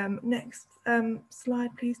 Next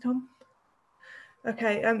slide, please, Tom.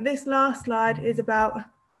 Okay, this last slide is about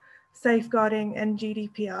safeguarding and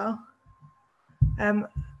GDPR.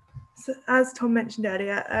 So as Tom mentioned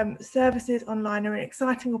earlier, services online are an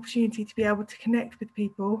exciting opportunity to be able to connect with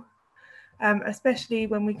people, especially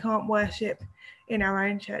when we can't worship in our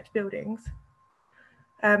own church buildings.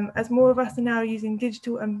 As more of us are now using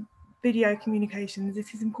digital and video communications,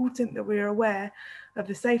 it is important that we are aware of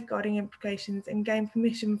the safeguarding implications and gain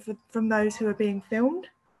permission from those who are being filmed.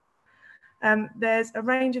 There's a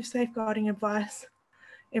range of safeguarding advice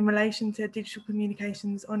in relation to digital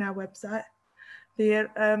communications on our website. The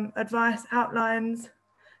advice outlines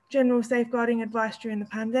general safeguarding advice during the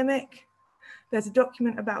pandemic. There's a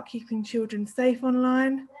document about keeping children safe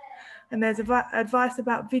online, and there's advice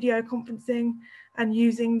about video conferencing and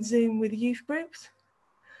using Zoom with youth groups.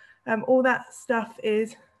 All that stuff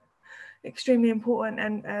is extremely important,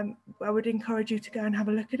 and I would encourage you to go and have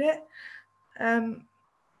a look at it.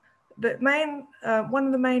 But one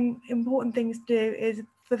of the main important things to do is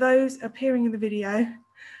for those appearing in the video,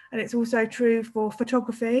 and it's also true for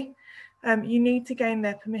photography, you need to gain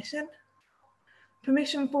their permission.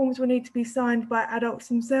 Permission forms will need to be signed by adults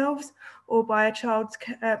themselves or by a child's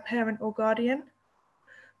parent or guardian.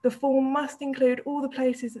 The form must include all the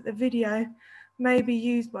places that the video may be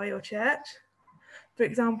used by your church. For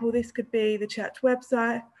example, this could be the church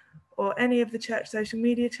website or any of the church social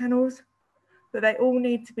media channels, but they all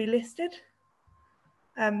need to be listed.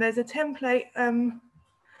 There's a template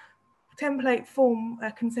form,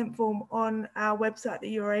 a consent form on our website that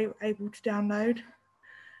you're able to download.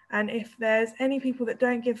 And if there's any people that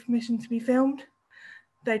don't give permission to be filmed,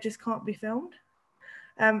 they just can't be filmed.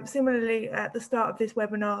 Similarly, at the start of this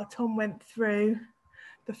webinar, Tom went through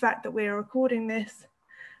the fact that we are recording this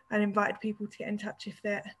and invited people to get in touch if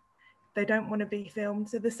they don't want to be filmed.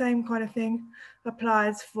 So the same kind of thing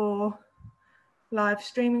applies for live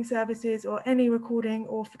streaming services or any recording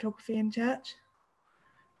or photography in church.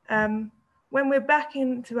 When we're back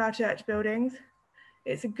into our church buildings,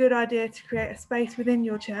 it's a good idea to create a space within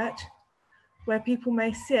your church where people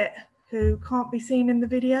may sit who can't be seen in the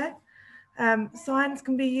video. Signs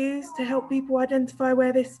can be used to help people identify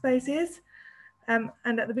where this space is. And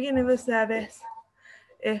at the beginning of the service,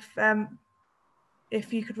 if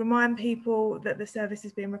you could remind people that the service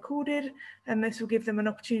is being recorded, and this will give them an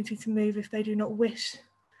opportunity to move if they do not wish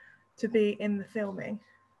to be in the filming.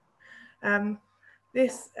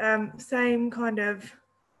 This same kind of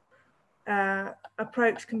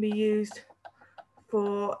approach can be used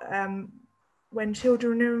for when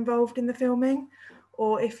children are involved in the filming,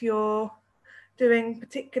 or if you're doing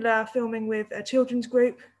particular filming with a children's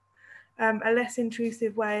group. A less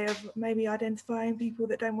intrusive way of maybe identifying people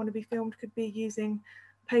that don't want to be filmed could be using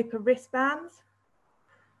paper wristbands.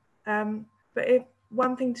 But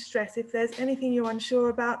one thing to stress, if there's anything you're unsure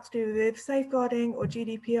about to do with safeguarding or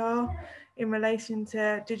GDPR in relation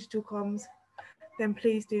to digital comms, then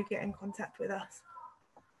please do get in contact with us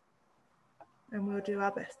and we'll do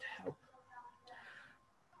our best to help.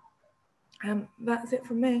 That's it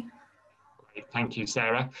from me. Thank you,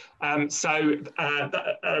 Sarah. Appreciate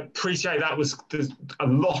that. There's a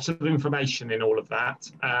lot of information in all of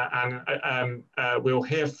that, and we'll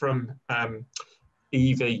hear from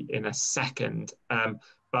Evie in a second.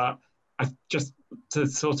 But just to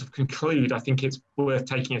sort of conclude, I think it's worth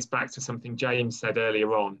taking us back to something James said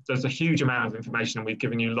earlier on. There's a huge amount of information, and we've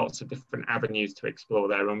given you lots of different avenues to explore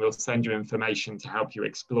there, and we'll send you information to help you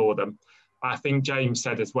explore them. I think James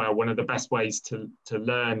said as well, one of the best ways to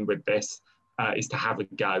learn with this is to have a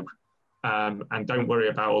go, and don't worry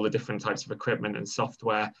about all the different types of equipment and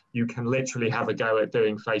software. You can literally have a go at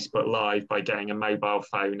doing Facebook Live by getting a mobile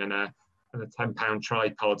phone and a £10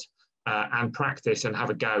 tripod and practice and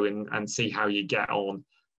have a go and see how you get on.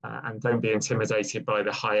 And don't be intimidated by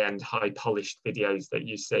the high-end, high-polished videos that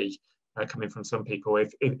you see. coming from some people.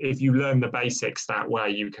 If you learn the basics that way,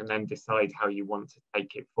 you can then decide how you want to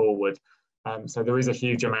take it forward. So there is a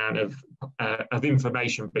huge amount of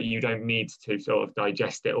information, but you don't need to sort of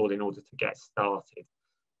digest it all in order to get started.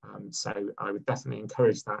 So I would definitely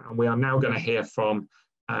encourage that. And we are now going to hear from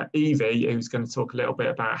Evie, who's going to talk a little bit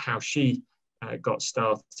about how she got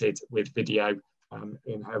started with video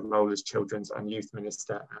in her role as Children's and Youth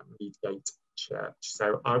Minister at Meadgate Church.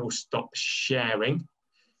 So I will stop sharing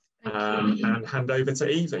and hand over to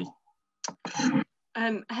Evie.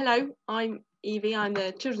 Hello, I'm Evie. I'm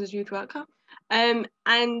the Children's Youth Worker, and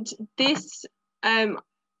this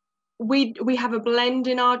we have a blend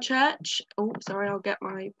in our church. Oh, sorry, I'll get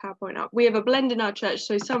my PowerPoint up. We have a blend in our church.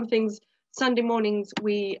 So some things Sunday mornings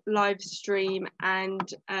we live stream,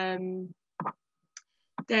 and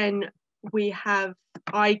then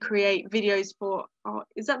I create videos for. Oh,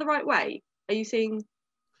 is that the right way? Are you seeing?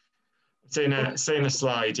 Seeing a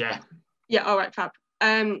slide, yeah. Yeah. All right, fab.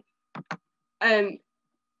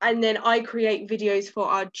 And then I create videos for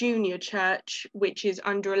our junior church, which is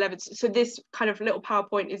under 11. So this kind of little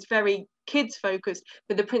PowerPoint is very kids focused,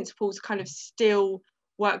 but the principles kind of still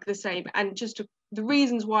work the same. And just the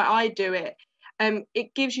reasons why I do it,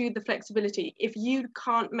 it gives you the flexibility. If you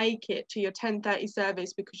can't make it to your 10:30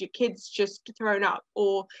 service because your kid's just thrown up,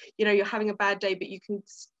 or you're having a bad day, but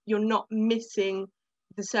you're not missing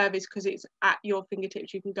the service because it's at your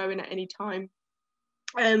fingertips, you can go in at any time.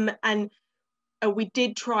 And we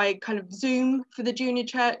did try kind of Zoom for the junior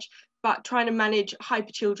church, but trying to manage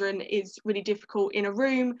hyper children is really difficult in a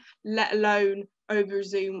room, let alone over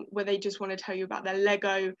Zoom, where they just want to tell you about their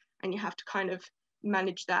Lego and you have to kind of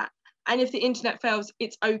manage that. And if the internet fails,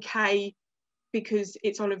 it's okay because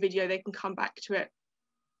it's on a video, they can come back to it.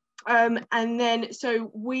 And then,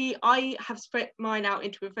 so I have split mine out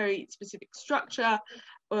into a very specific structure.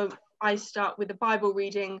 I start with a Bible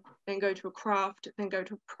reading, then go to a craft, then go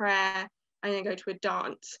to a prayer, and then go to a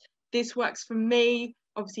dance. This works for me.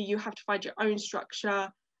 Obviously, you have to find your own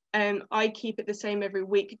structure. I keep it the same every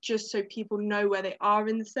week, just so people know where they are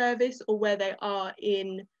in the service or where they are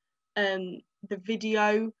in the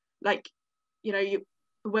video. Like,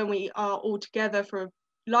 when we are all together for a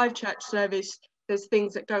live church service, there's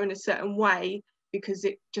things that go in a certain way because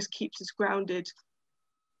it just keeps us grounded.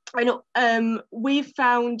 I know we've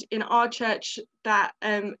found in our church that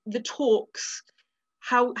the talks,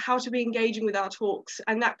 how to be engaging with our talks,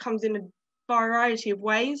 and that comes in a variety of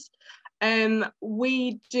ways.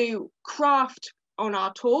 We do craft on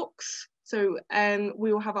our talks, so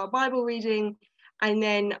we will have our Bible reading, and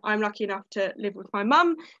then I'm lucky enough to live with my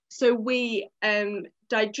mum, so we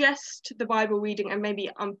digest the Bible reading and maybe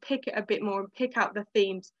unpick it a bit more and pick out the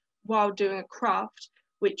themes while doing a craft,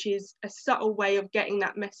 which is a subtle way of getting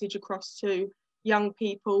that message across to young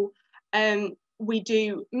people. We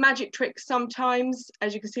do magic tricks sometimes,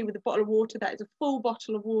 as you can see with the bottle of water. That is a full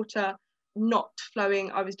bottle of water, not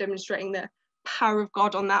flowing. I was demonstrating the power of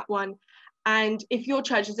God on that one. And if your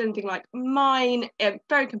church is anything like mine,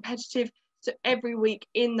 very competitive, so every week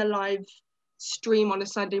in the live stream on a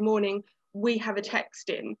Sunday morning, we have a text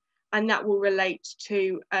in, and that will relate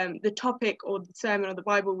to the topic or the sermon or the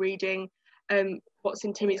Bible reading. What's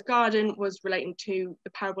in Timmy's garden was relating to the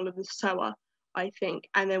parable of the sower, I think.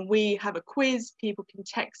 And then we have a quiz, people can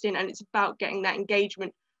text in, and it's about getting that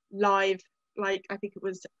engagement live. Like I think it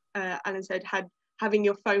was Alan said, having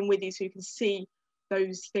your phone with you so you can see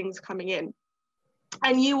those things coming in.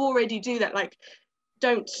 And you already do that. Like,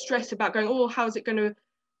 don't stress about going, oh, how's it going to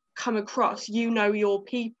come across? You know your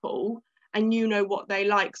people and you know what they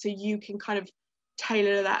like, so you can kind of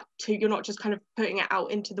tailor that to, you're not just kind of putting it out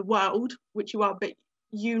into the world, which you are, but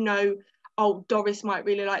oh, Doris might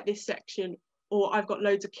really like this section, or I've got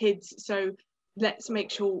loads of kids, so let's make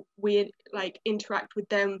sure we like interact with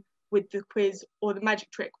them with the quiz or the magic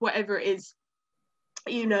trick, whatever it is,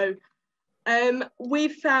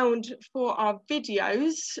 We've found for our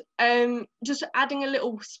videos, just adding a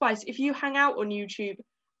little spice. If you hang out on YouTube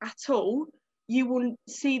at all, you will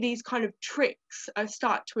see these kind of tricks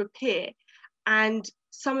start to appear, and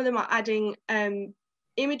some of them are adding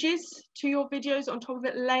images to your videos on top of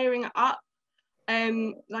it, layering it up,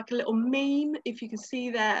 like a little meme. If you can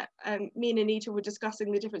see there, me and Anita were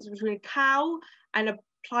discussing the difference between a cow and a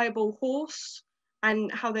pliable horse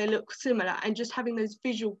and how they look similar, and just having those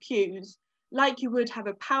visual cues like you would have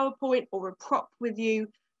a PowerPoint or a prop with you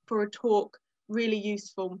for a talk, really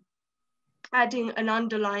useful. Adding an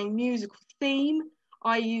underlying musical theme.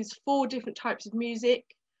 I use 4 different types of music,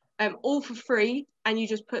 all for free, and you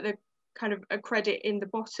just put the kind of a credit in the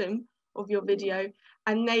bottom of your video,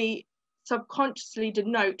 and they subconsciously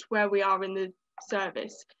denote where we are in the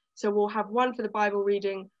service. So we'll have one for the Bible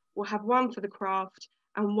reading, we'll have one for the craft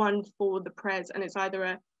and one for the prayers, and it's either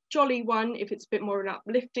a jolly one if it's a bit more of an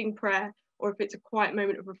uplifting prayer, or if it's a quiet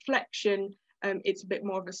moment of reflection, it's a bit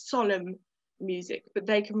more of a solemn music. But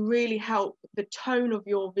they can really help the tone of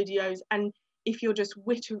your videos, and if you're just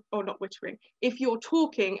if you're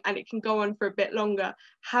talking and it can go on for a bit longer,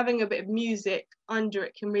 having a bit of music under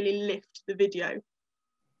it can really lift the video.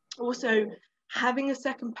 Also, having a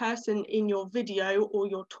second person in your video or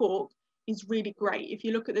your talk is really great. If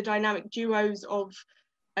you look at the dynamic duos of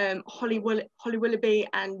Holly Willoughby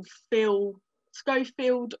and Phil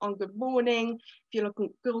Schofield on Good Morning, if you look at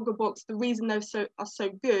Gogglebox, the reason those are so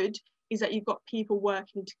good is that you've got people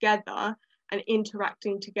working together and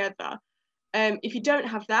interacting together. If you don't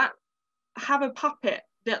have that, have a puppet.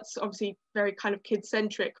 That's obviously very kind of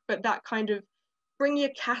kid-centric, but that kind of, bring your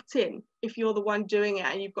cat in if you're the one doing it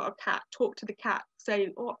and you've got a cat. Talk to the cat, say,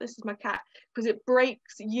 oh, this is my cat, because it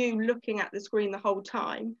breaks you looking at the screen the whole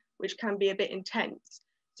time, which can be a bit intense.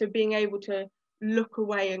 So being able to look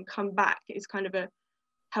away and come back is kind of a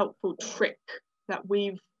helpful trick that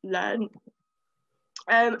we've learned.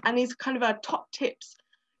 And these are kind of our top tips.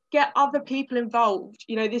 Get other people involved.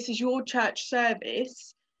 You know, this is your church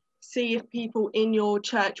service. See if people in your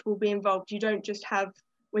church will be involved. You don't just have,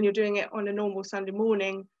 when you're doing it on a normal Sunday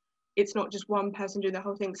morning, it's not just one person doing the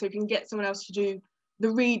whole thing. So if you can get someone else to do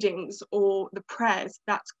the readings or the prayers,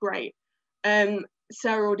 that's great.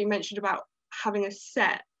 Sarah already mentioned about having a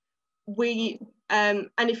set. And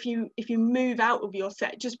if you move out of your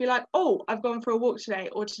set, just be like, oh, I've gone for a walk today,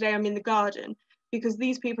 or today I'm in the garden, because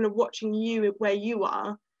these people are watching you where you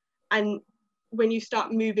are. And when you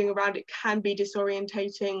start moving around, it can be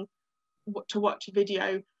disorientating to watch a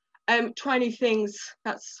video. Try new things,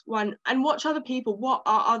 that's one. And watch other people. What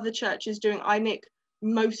are other churches doing? I nick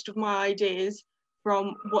most of my ideas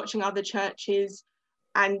from watching other churches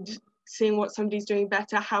and seeing what somebody's doing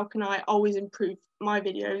better. How can I always improve my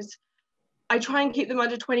videos? I try and keep them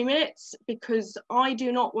under 20 minutes because I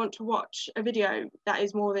do not want to watch a video that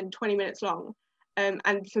is more than 20 minutes long. And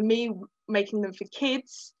for me, making them for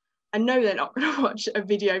kids, I know they're not going to watch a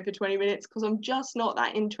video for 20 minutes because I'm just not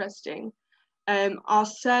that interesting. Our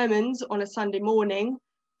sermons on a Sunday morning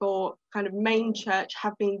for kind of main church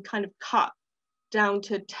have been kind of cut down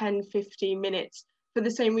to 10-15 minutes for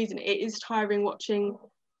the same reason. It is tiring watching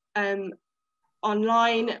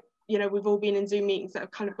online. You know, we've all been in Zoom meetings that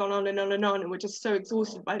have kind of gone on and on and on, and we're just so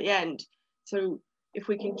exhausted by the end. So if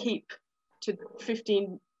we can keep to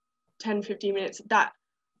 10-15 minutes, that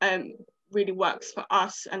really works for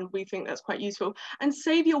us, and we think that's quite useful. And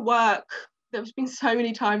save your work. There's been so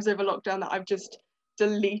many times over lockdown that I've just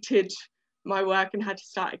deleted my work and had to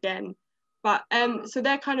start again. But so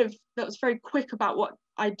they're kind of, that was very quick about what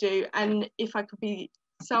I do. And if I could be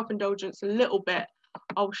self-indulgent a little bit,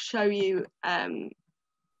 I'll show you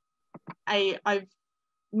I've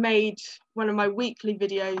made one of my weekly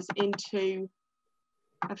videos into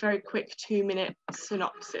a very quick 2-minute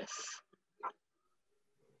synopsis.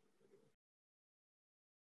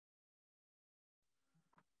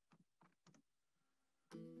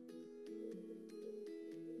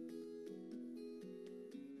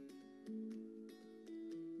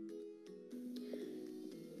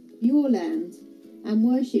 Your land, and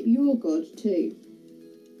worship your God too.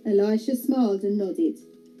 Elisha smiled and nodded,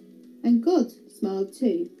 and God smiled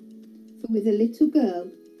too, for with a little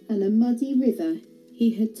girl and a muddy river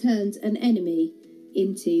he had turned an enemy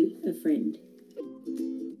into a friend.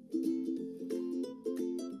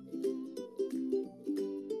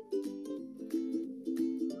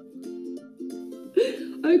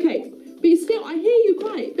 Okay, but still, I hear you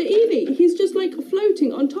quite. But Evie, he's just like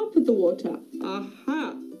floating on top of the water.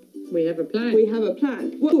 Aha. We have a plan. We have a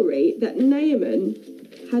plan. Worry that Naaman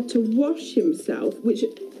had to wash himself, which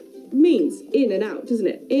means in and out, doesn't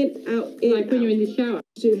it? In, out, in, like when you're in the shower.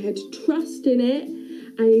 So he had trust in it,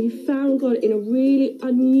 and he found God in a really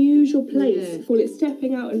unusual place. Yeah. Call it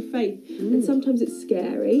stepping out in faith. And sometimes it's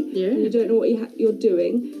scary. Yeah. And you don't know what you're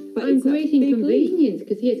doing. But and great inconvenience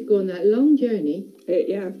because he had to go on that long journey.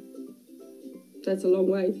 Yeah. That's a long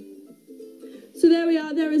way. So there we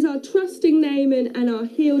are. There is our trusting Naaman and our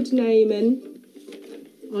healed Naaman.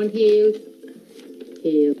 On healed.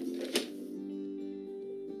 Healed.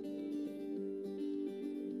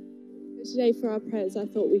 Today for our prayers, I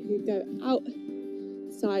thought we could go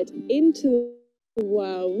outside into the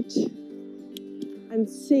world and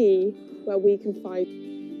see where we can find.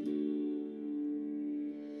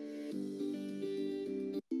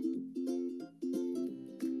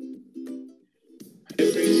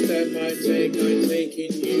 Every step I take, I'm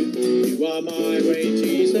taking you. You are my way,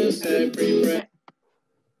 Jesus, every breath.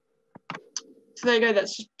 So there you go,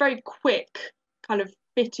 that's just very quick kind of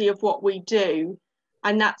bitty of what we do,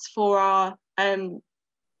 and that's for our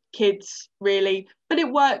kids really, but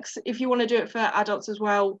it works if you want to do it for adults as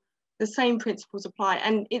well. The same principles apply,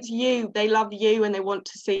 and it's you, they love you and they want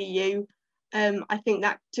to see you. I think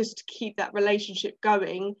that just to keep that relationship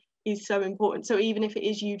going is so important. So even if it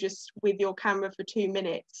is you just with your camera for 2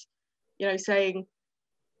 minutes, you know, saying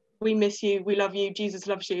we miss you, we love you, Jesus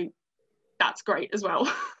loves you, that's great as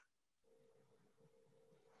well.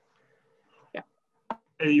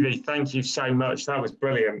 Evie, thank you so much. That was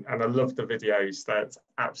brilliant, and I love the videos. That's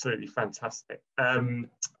absolutely fantastic. Thanks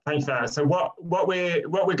for that. So what we're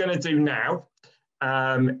going to do now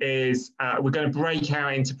is we're going to break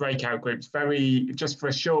out into breakout groups, just for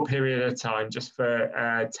a short period of time, just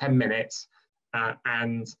for 10 minutes,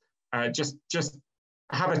 and just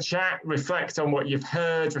have a chat, reflect on what you've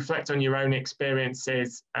heard, reflect on your own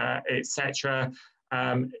experiences, etc.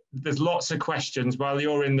 There's lots of questions. While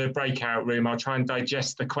you're in the breakout room, I'll try and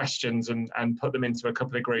digest the questions and put them into a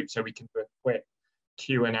couple of groups so we can do a quick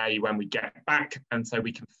Q&A when we get back, and so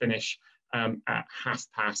we can finish at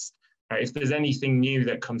 1:30. If there's anything new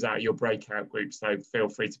that comes out of your breakout group, so feel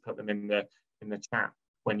free to put them in the chat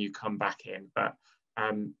when you come back in. But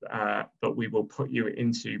we will put you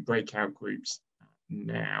into breakout groups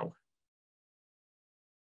now.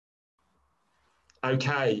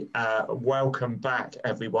 Okay, welcome back,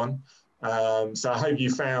 everyone. So I hope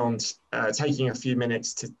you found taking a few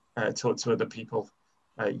minutes to talk to other people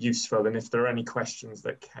useful. And if there are any questions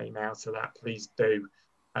that came out of that, please do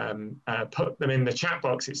put them in the chat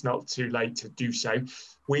box. It's not too late to do so.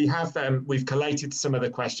 We've collated some of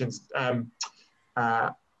the questions. Alan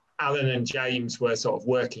and James were sort of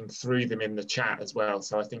working through them in the chat as well.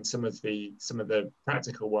 So I think some of the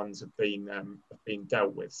practical ones have been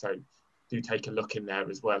dealt with. So do take a look in there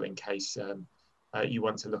as well in case you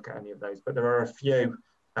want to look at any of those. But there are a few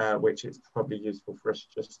which it's probably useful for us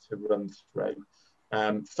just to run through.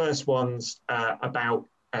 First one's about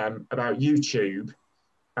YouTube,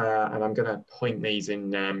 and I'm going to point these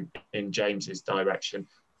in James's direction.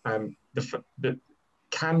 Can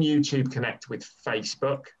YouTube connect with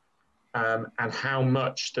Facebook, and how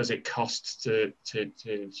much does it cost to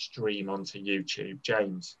stream onto YouTube?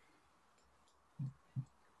 James.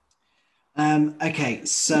 Okay,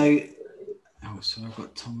 so I've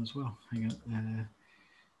got Tom as well. Hang on.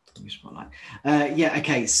 Yeah,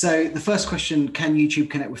 okay, so the first question, can YouTube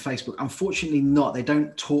connect with Facebook? Unfortunately not. They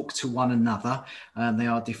don't talk to one another. They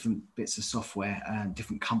are different bits of software and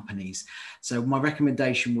different companies. So my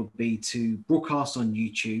recommendation would be to broadcast on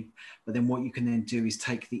YouTube, but then what you can then do is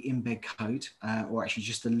take the embed code, or actually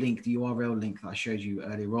just the link, the URL link that I showed you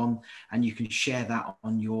earlier on, and you can share that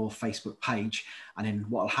on your Facebook page. And then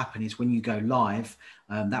what will happen is when you go live,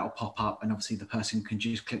 that will pop up, and obviously the person can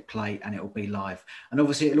just click play and it will be live. And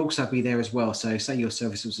obviously it'll also be there as well. So say your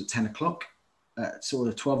service was at 10 o'clock, sort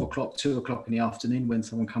of 12 o'clock, 2 o'clock in the afternoon, when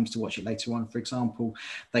someone comes to watch it later on, for example,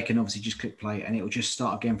 they can obviously just click play and it will just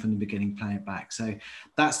start again from the beginning, playing it back. So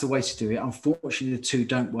that's the way to do it. Unfortunately, the two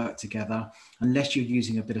don't work together unless you're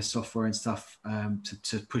using a bit of software and stuff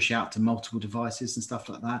to push out to multiple devices and stuff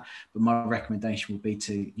like that. But my recommendation would be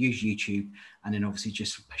to use YouTube and then obviously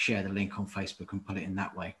just share the link on Facebook and put it in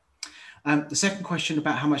that way. The second question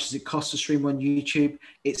about how much does it cost to stream on YouTube?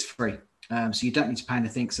 It's free. So you don't need to pay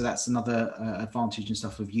anything. So that's another advantage and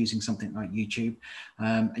stuff of using something like YouTube.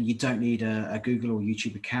 And you don't need a Google or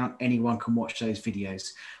YouTube account. Anyone can watch those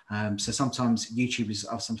videos. So sometimes YouTube is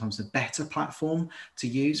sometimes a better platform to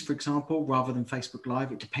use, for example, rather than Facebook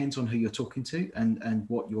Live. It depends on who you're talking to and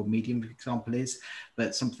what your medium, for example, is.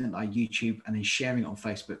 But something like YouTube and then sharing it on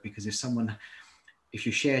Facebook, because if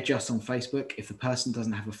you share just on Facebook, if the person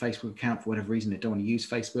doesn't have a Facebook account for whatever reason, they don't want to use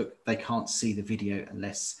Facebook, they can't see the video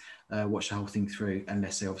unless watch the whole thing through,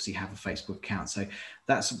 unless they obviously have a Facebook account. So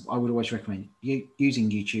I would always recommend using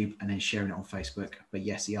YouTube and then sharing it on Facebook. But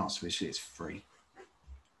yes, the answer is it's free.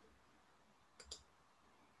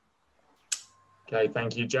 Okay,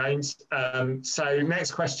 thank you, James. So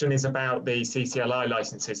next question is about the CCLI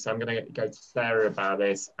licenses. So I'm going to go to Sarah about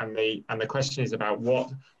this, and the question is about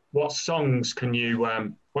what songs can you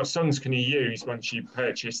use once you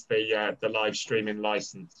purchase the live streaming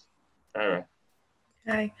license? Sarah.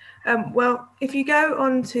 Okay, well, if you go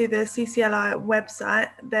onto the CCLI website,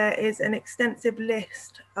 there is an extensive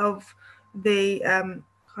list of the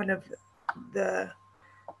kind of the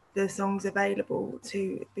songs available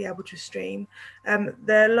to be able to stream.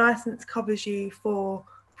 The license covers you for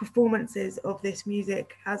performances of this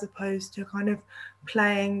music as opposed to kind of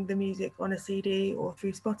playing the music on a CD or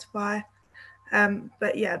through Spotify.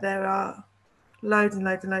 But yeah, there are loads and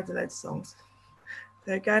loads and loads and loads of songs.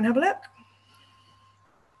 So go and have a look.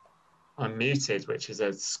 unmuted, which is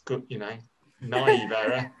a naive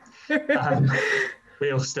error.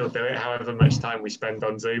 We all still do it, however much time we spend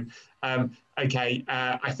on Zoom. Okay,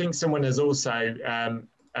 I think someone has also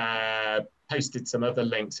posted some other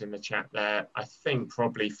links in the chat there. I think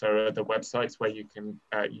probably for other websites where you can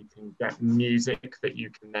get music that you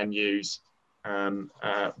can then use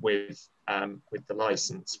with the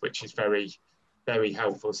license, which is very, very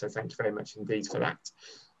helpful. So thank you very much indeed for that.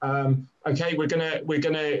 Okay, we're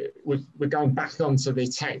going back onto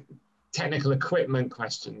the technical equipment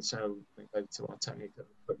question. So we go to our technical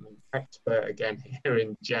equipment expert again here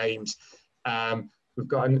in James. We've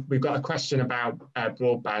got a question about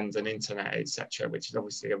broadband and internet, etc., which is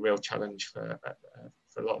obviously a real challenge for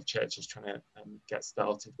a lot of churches trying to get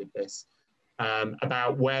started with this.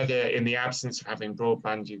 About whether, in the absence of having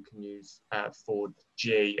broadband, you can use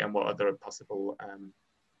 4G and what other possible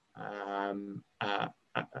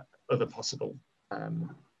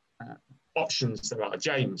options there are.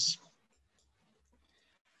 James.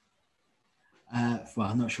 Well,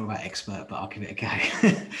 I'm not sure about expert, but I'll give it a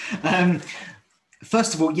go.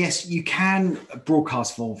 First of all, yes, you can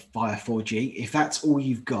broadcast via 4G. If that's all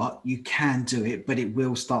you've got, you can do it, but it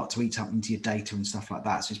will start to eat up into your data and stuff like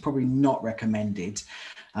that. So it's probably not recommended.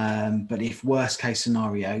 But if worst case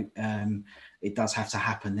scenario, it does have to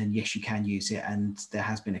happen, then yes, you can use it. And there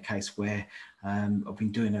has been a case where I've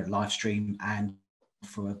been doing a live stream and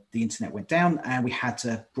the internet went down and we had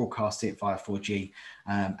to broadcast it via 4G,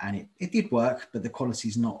 and it did work, but the quality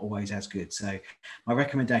is not always as good. So my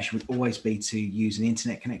recommendation would always be to use an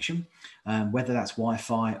internet connection, whether that's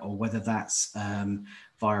Wi-Fi or whether that's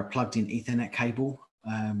via a plugged-in Ethernet cable.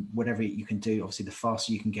 Whatever you can do, obviously the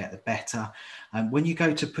faster you can get, the better. When you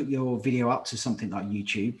go to put your video up to something like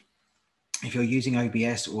YouTube, if you're using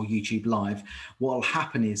OBS or YouTube Live, what will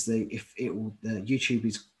happen is YouTube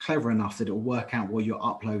is clever enough that it will work out what your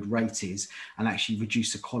upload rate is and actually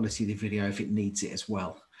reduce the quality of the video if it needs it as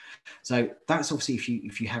well. So that's obviously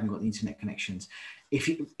if you haven't got the internet connections. If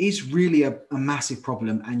it is really a massive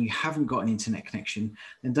problem and you haven't got an internet connection,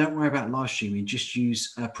 then don't worry about live streaming. Just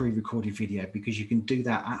use a pre-recorded video, because you can do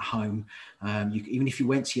that at home. Even if you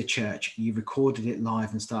went to your church, you recorded it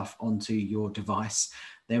live and stuff onto your device.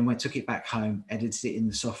 Then we took it back home, edited it in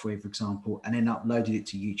the software, for example, and then uploaded it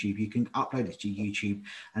to YouTube. You can upload it to YouTube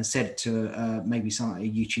and set it to maybe something like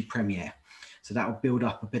a YouTube Premiere. So that will build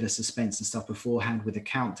up a bit of suspense and stuff beforehand with a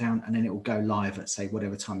countdown, and then it will go live at, say,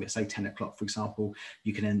 whatever time, let's say 10 o'clock, for example.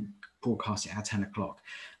 You can then broadcast it at 10 o'clock.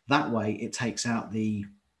 That way it takes out the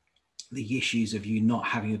issues of you not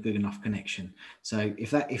having a good enough connection. So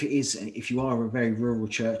if you are a very rural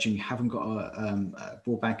church and you haven't got a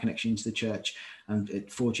broadband connection into the church, and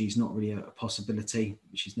 4G is not really a possibility,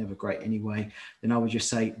 which is never great anyway, then I would just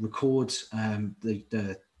say record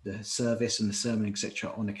the service and the sermon,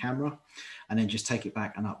 etc., on the camera, and then just take it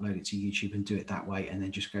back and upload it to YouTube and do it that way, and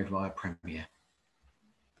then just go via Premiere.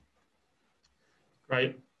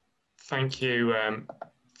 Great, thank you,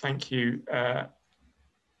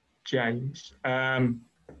 James.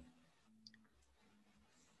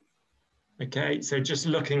 Okay, so just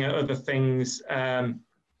looking at other things,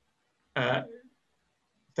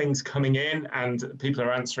 things coming in, and people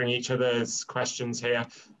are answering each other's questions here.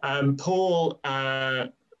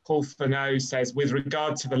 Paul Fano says, with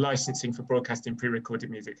regard to the licensing for broadcasting pre-recorded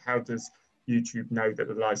music, how does YouTube know that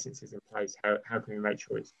the license is in place? How can we make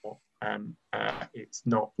sure it's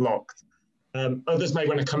not blocked? Others may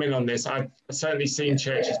want to come in on this. I've certainly seen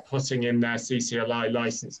churches putting in their CCLI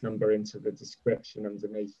license number into the description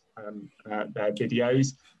underneath their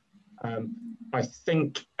videos. I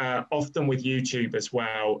think often with YouTube as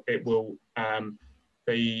well, it will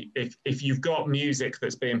be, if you've got music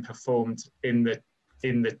that's being performed in the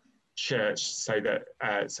church, so that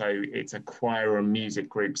so it's a choir or music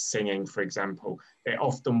group singing, for example, it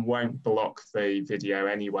often won't block the video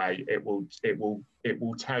anyway. It will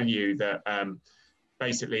tell you that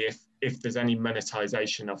basically if there's any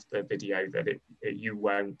monetization of the video, that you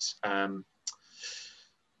won't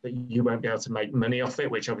be able to make money off it,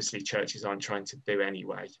 which obviously churches aren't trying to do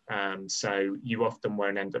anyway. So you often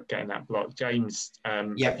won't end up getting that blocked. James,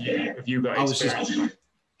 have you got experience?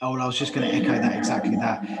 I was just going to echo that, exactly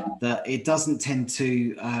that it doesn't tend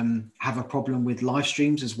to have a problem with live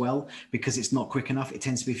streams as well, because it's not quick enough. It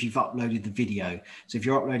tends to be if you've uploaded the video. So if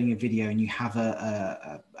you're uploading a video and you have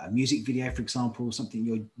a music video, for example, or something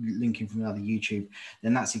you're linking from another YouTube,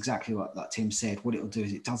 then that's exactly what, like Tim said, what it'll do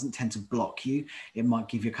is it doesn't tend to block you. It might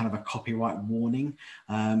give you kind of a copyright warning,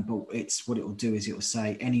 but what it will do is it will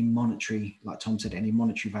say any monetary, like Tom said, any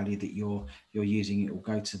monetary value that you're using, it will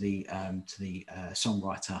go to the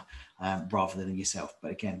songwriter rather than yourself.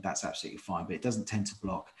 But again, that's absolutely fine, but it doesn't tend to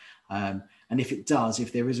block. And if it does,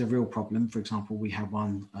 if there is a real problem, for example, we had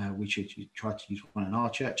one, we tried to use one in our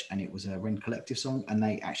church, and it was a Wren Collective song, and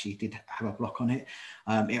they actually did have a block on it.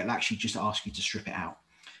 It'll actually just ask you to strip it out.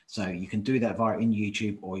 So you can do that via in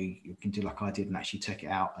YouTube, or you can do like I did and actually take it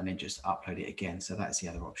out and then just upload it again. So that's the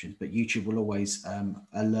other option. But YouTube will always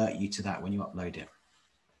alert you to that when you upload it.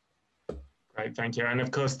 Great, thank you. And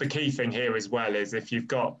of course, the key thing here as well is if you've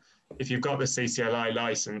got the CCLI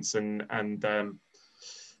license and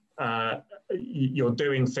you're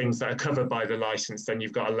doing things that are covered by the license, then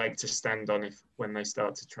you've got a leg to stand on when they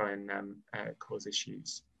start to try and cause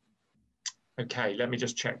issues. Okay, let me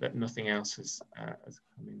just check that nothing else has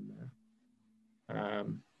come in there.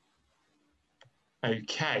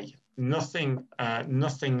 Okay, nothing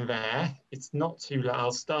there. It's not too late.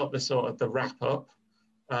 I'll start the wrap up.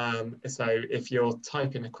 So if you're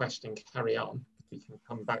typing a question, carry on. We can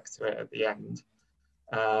come back to it at the end.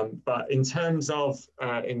 But in terms of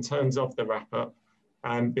the wrap up,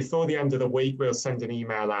 before the end of the week, we'll send an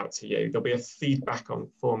email out to you. There'll be a feedback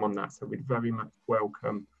form on that, so we'd very much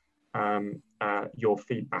welcome your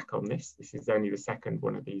feedback on this. This is only the second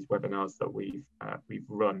one of these webinars that we've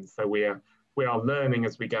run, so we are learning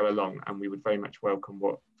as we go along, and we would very much welcome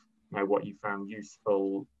what you found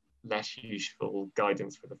useful, less useful,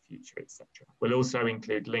 guidance for the future, etc. We'll also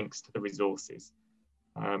include links to the resources,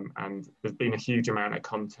 and there's been a huge amount of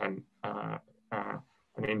content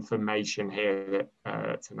and information here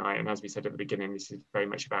tonight, and as we said at the beginning, this is very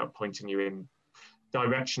much about pointing you in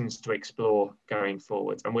directions to explore going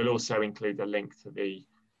forward. And we'll also include a link to the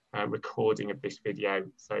recording of this video,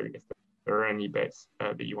 so if there are any bits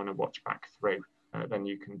that you want to watch back through, then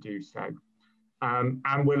you can do so.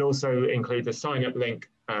 And we'll also include the sign-up link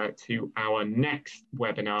to our next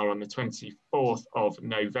webinar on the 24th of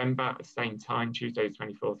November at the same time, Tuesday the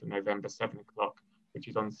 24th of November, 7 o'clock, which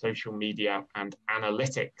is on social media and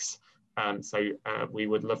analytics. So we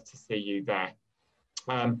would love to see you there.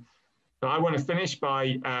 So I want to finish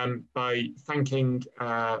by thanking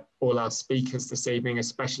all our speakers this evening,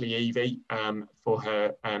 especially Evie, for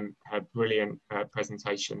her brilliant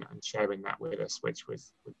presentation and sharing that with us, which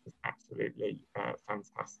was absolutely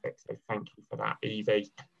fantastic. So thank you for that,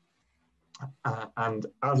 Evie. And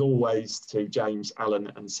as always, to James,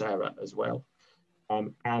 Alan and Sarah as well.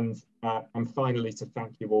 And finally, to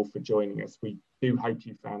thank you all for joining us. We do hope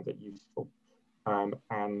you found it useful.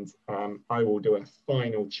 I will do a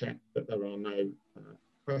final check that there are no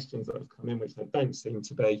questions that have come in, which there don't seem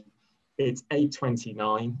to be. It's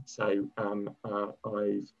 8:29, so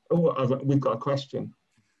we've got a question.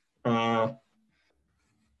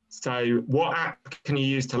 So what app can you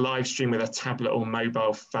use to live stream with a tablet or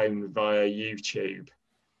mobile phone via YouTube?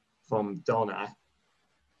 From Donna.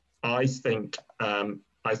 I think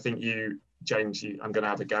you, James, I'm going to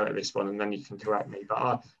have a go at this one, and then you can correct me.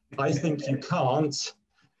 But I think you can't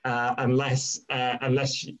unless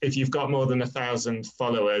if you've got more than 1,000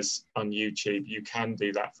 followers on YouTube, you can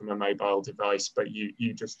do that from a mobile device. But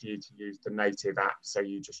you just need to use the native app, so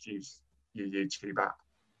you just use your YouTube app.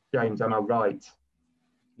 James, am I right?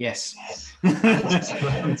 Yes.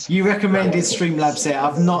 You recommended Streamlabs there.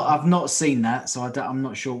 I've not seen that, so I'm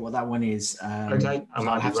not sure what that one is. Okay,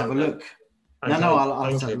 I'll have to have a look. Okay, no, I'll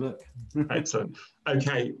have to have a look. Excellent.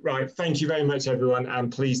 Okay, right. Thank you very much, everyone,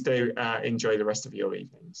 and please do enjoy the rest of your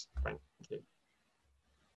evenings. Thanks.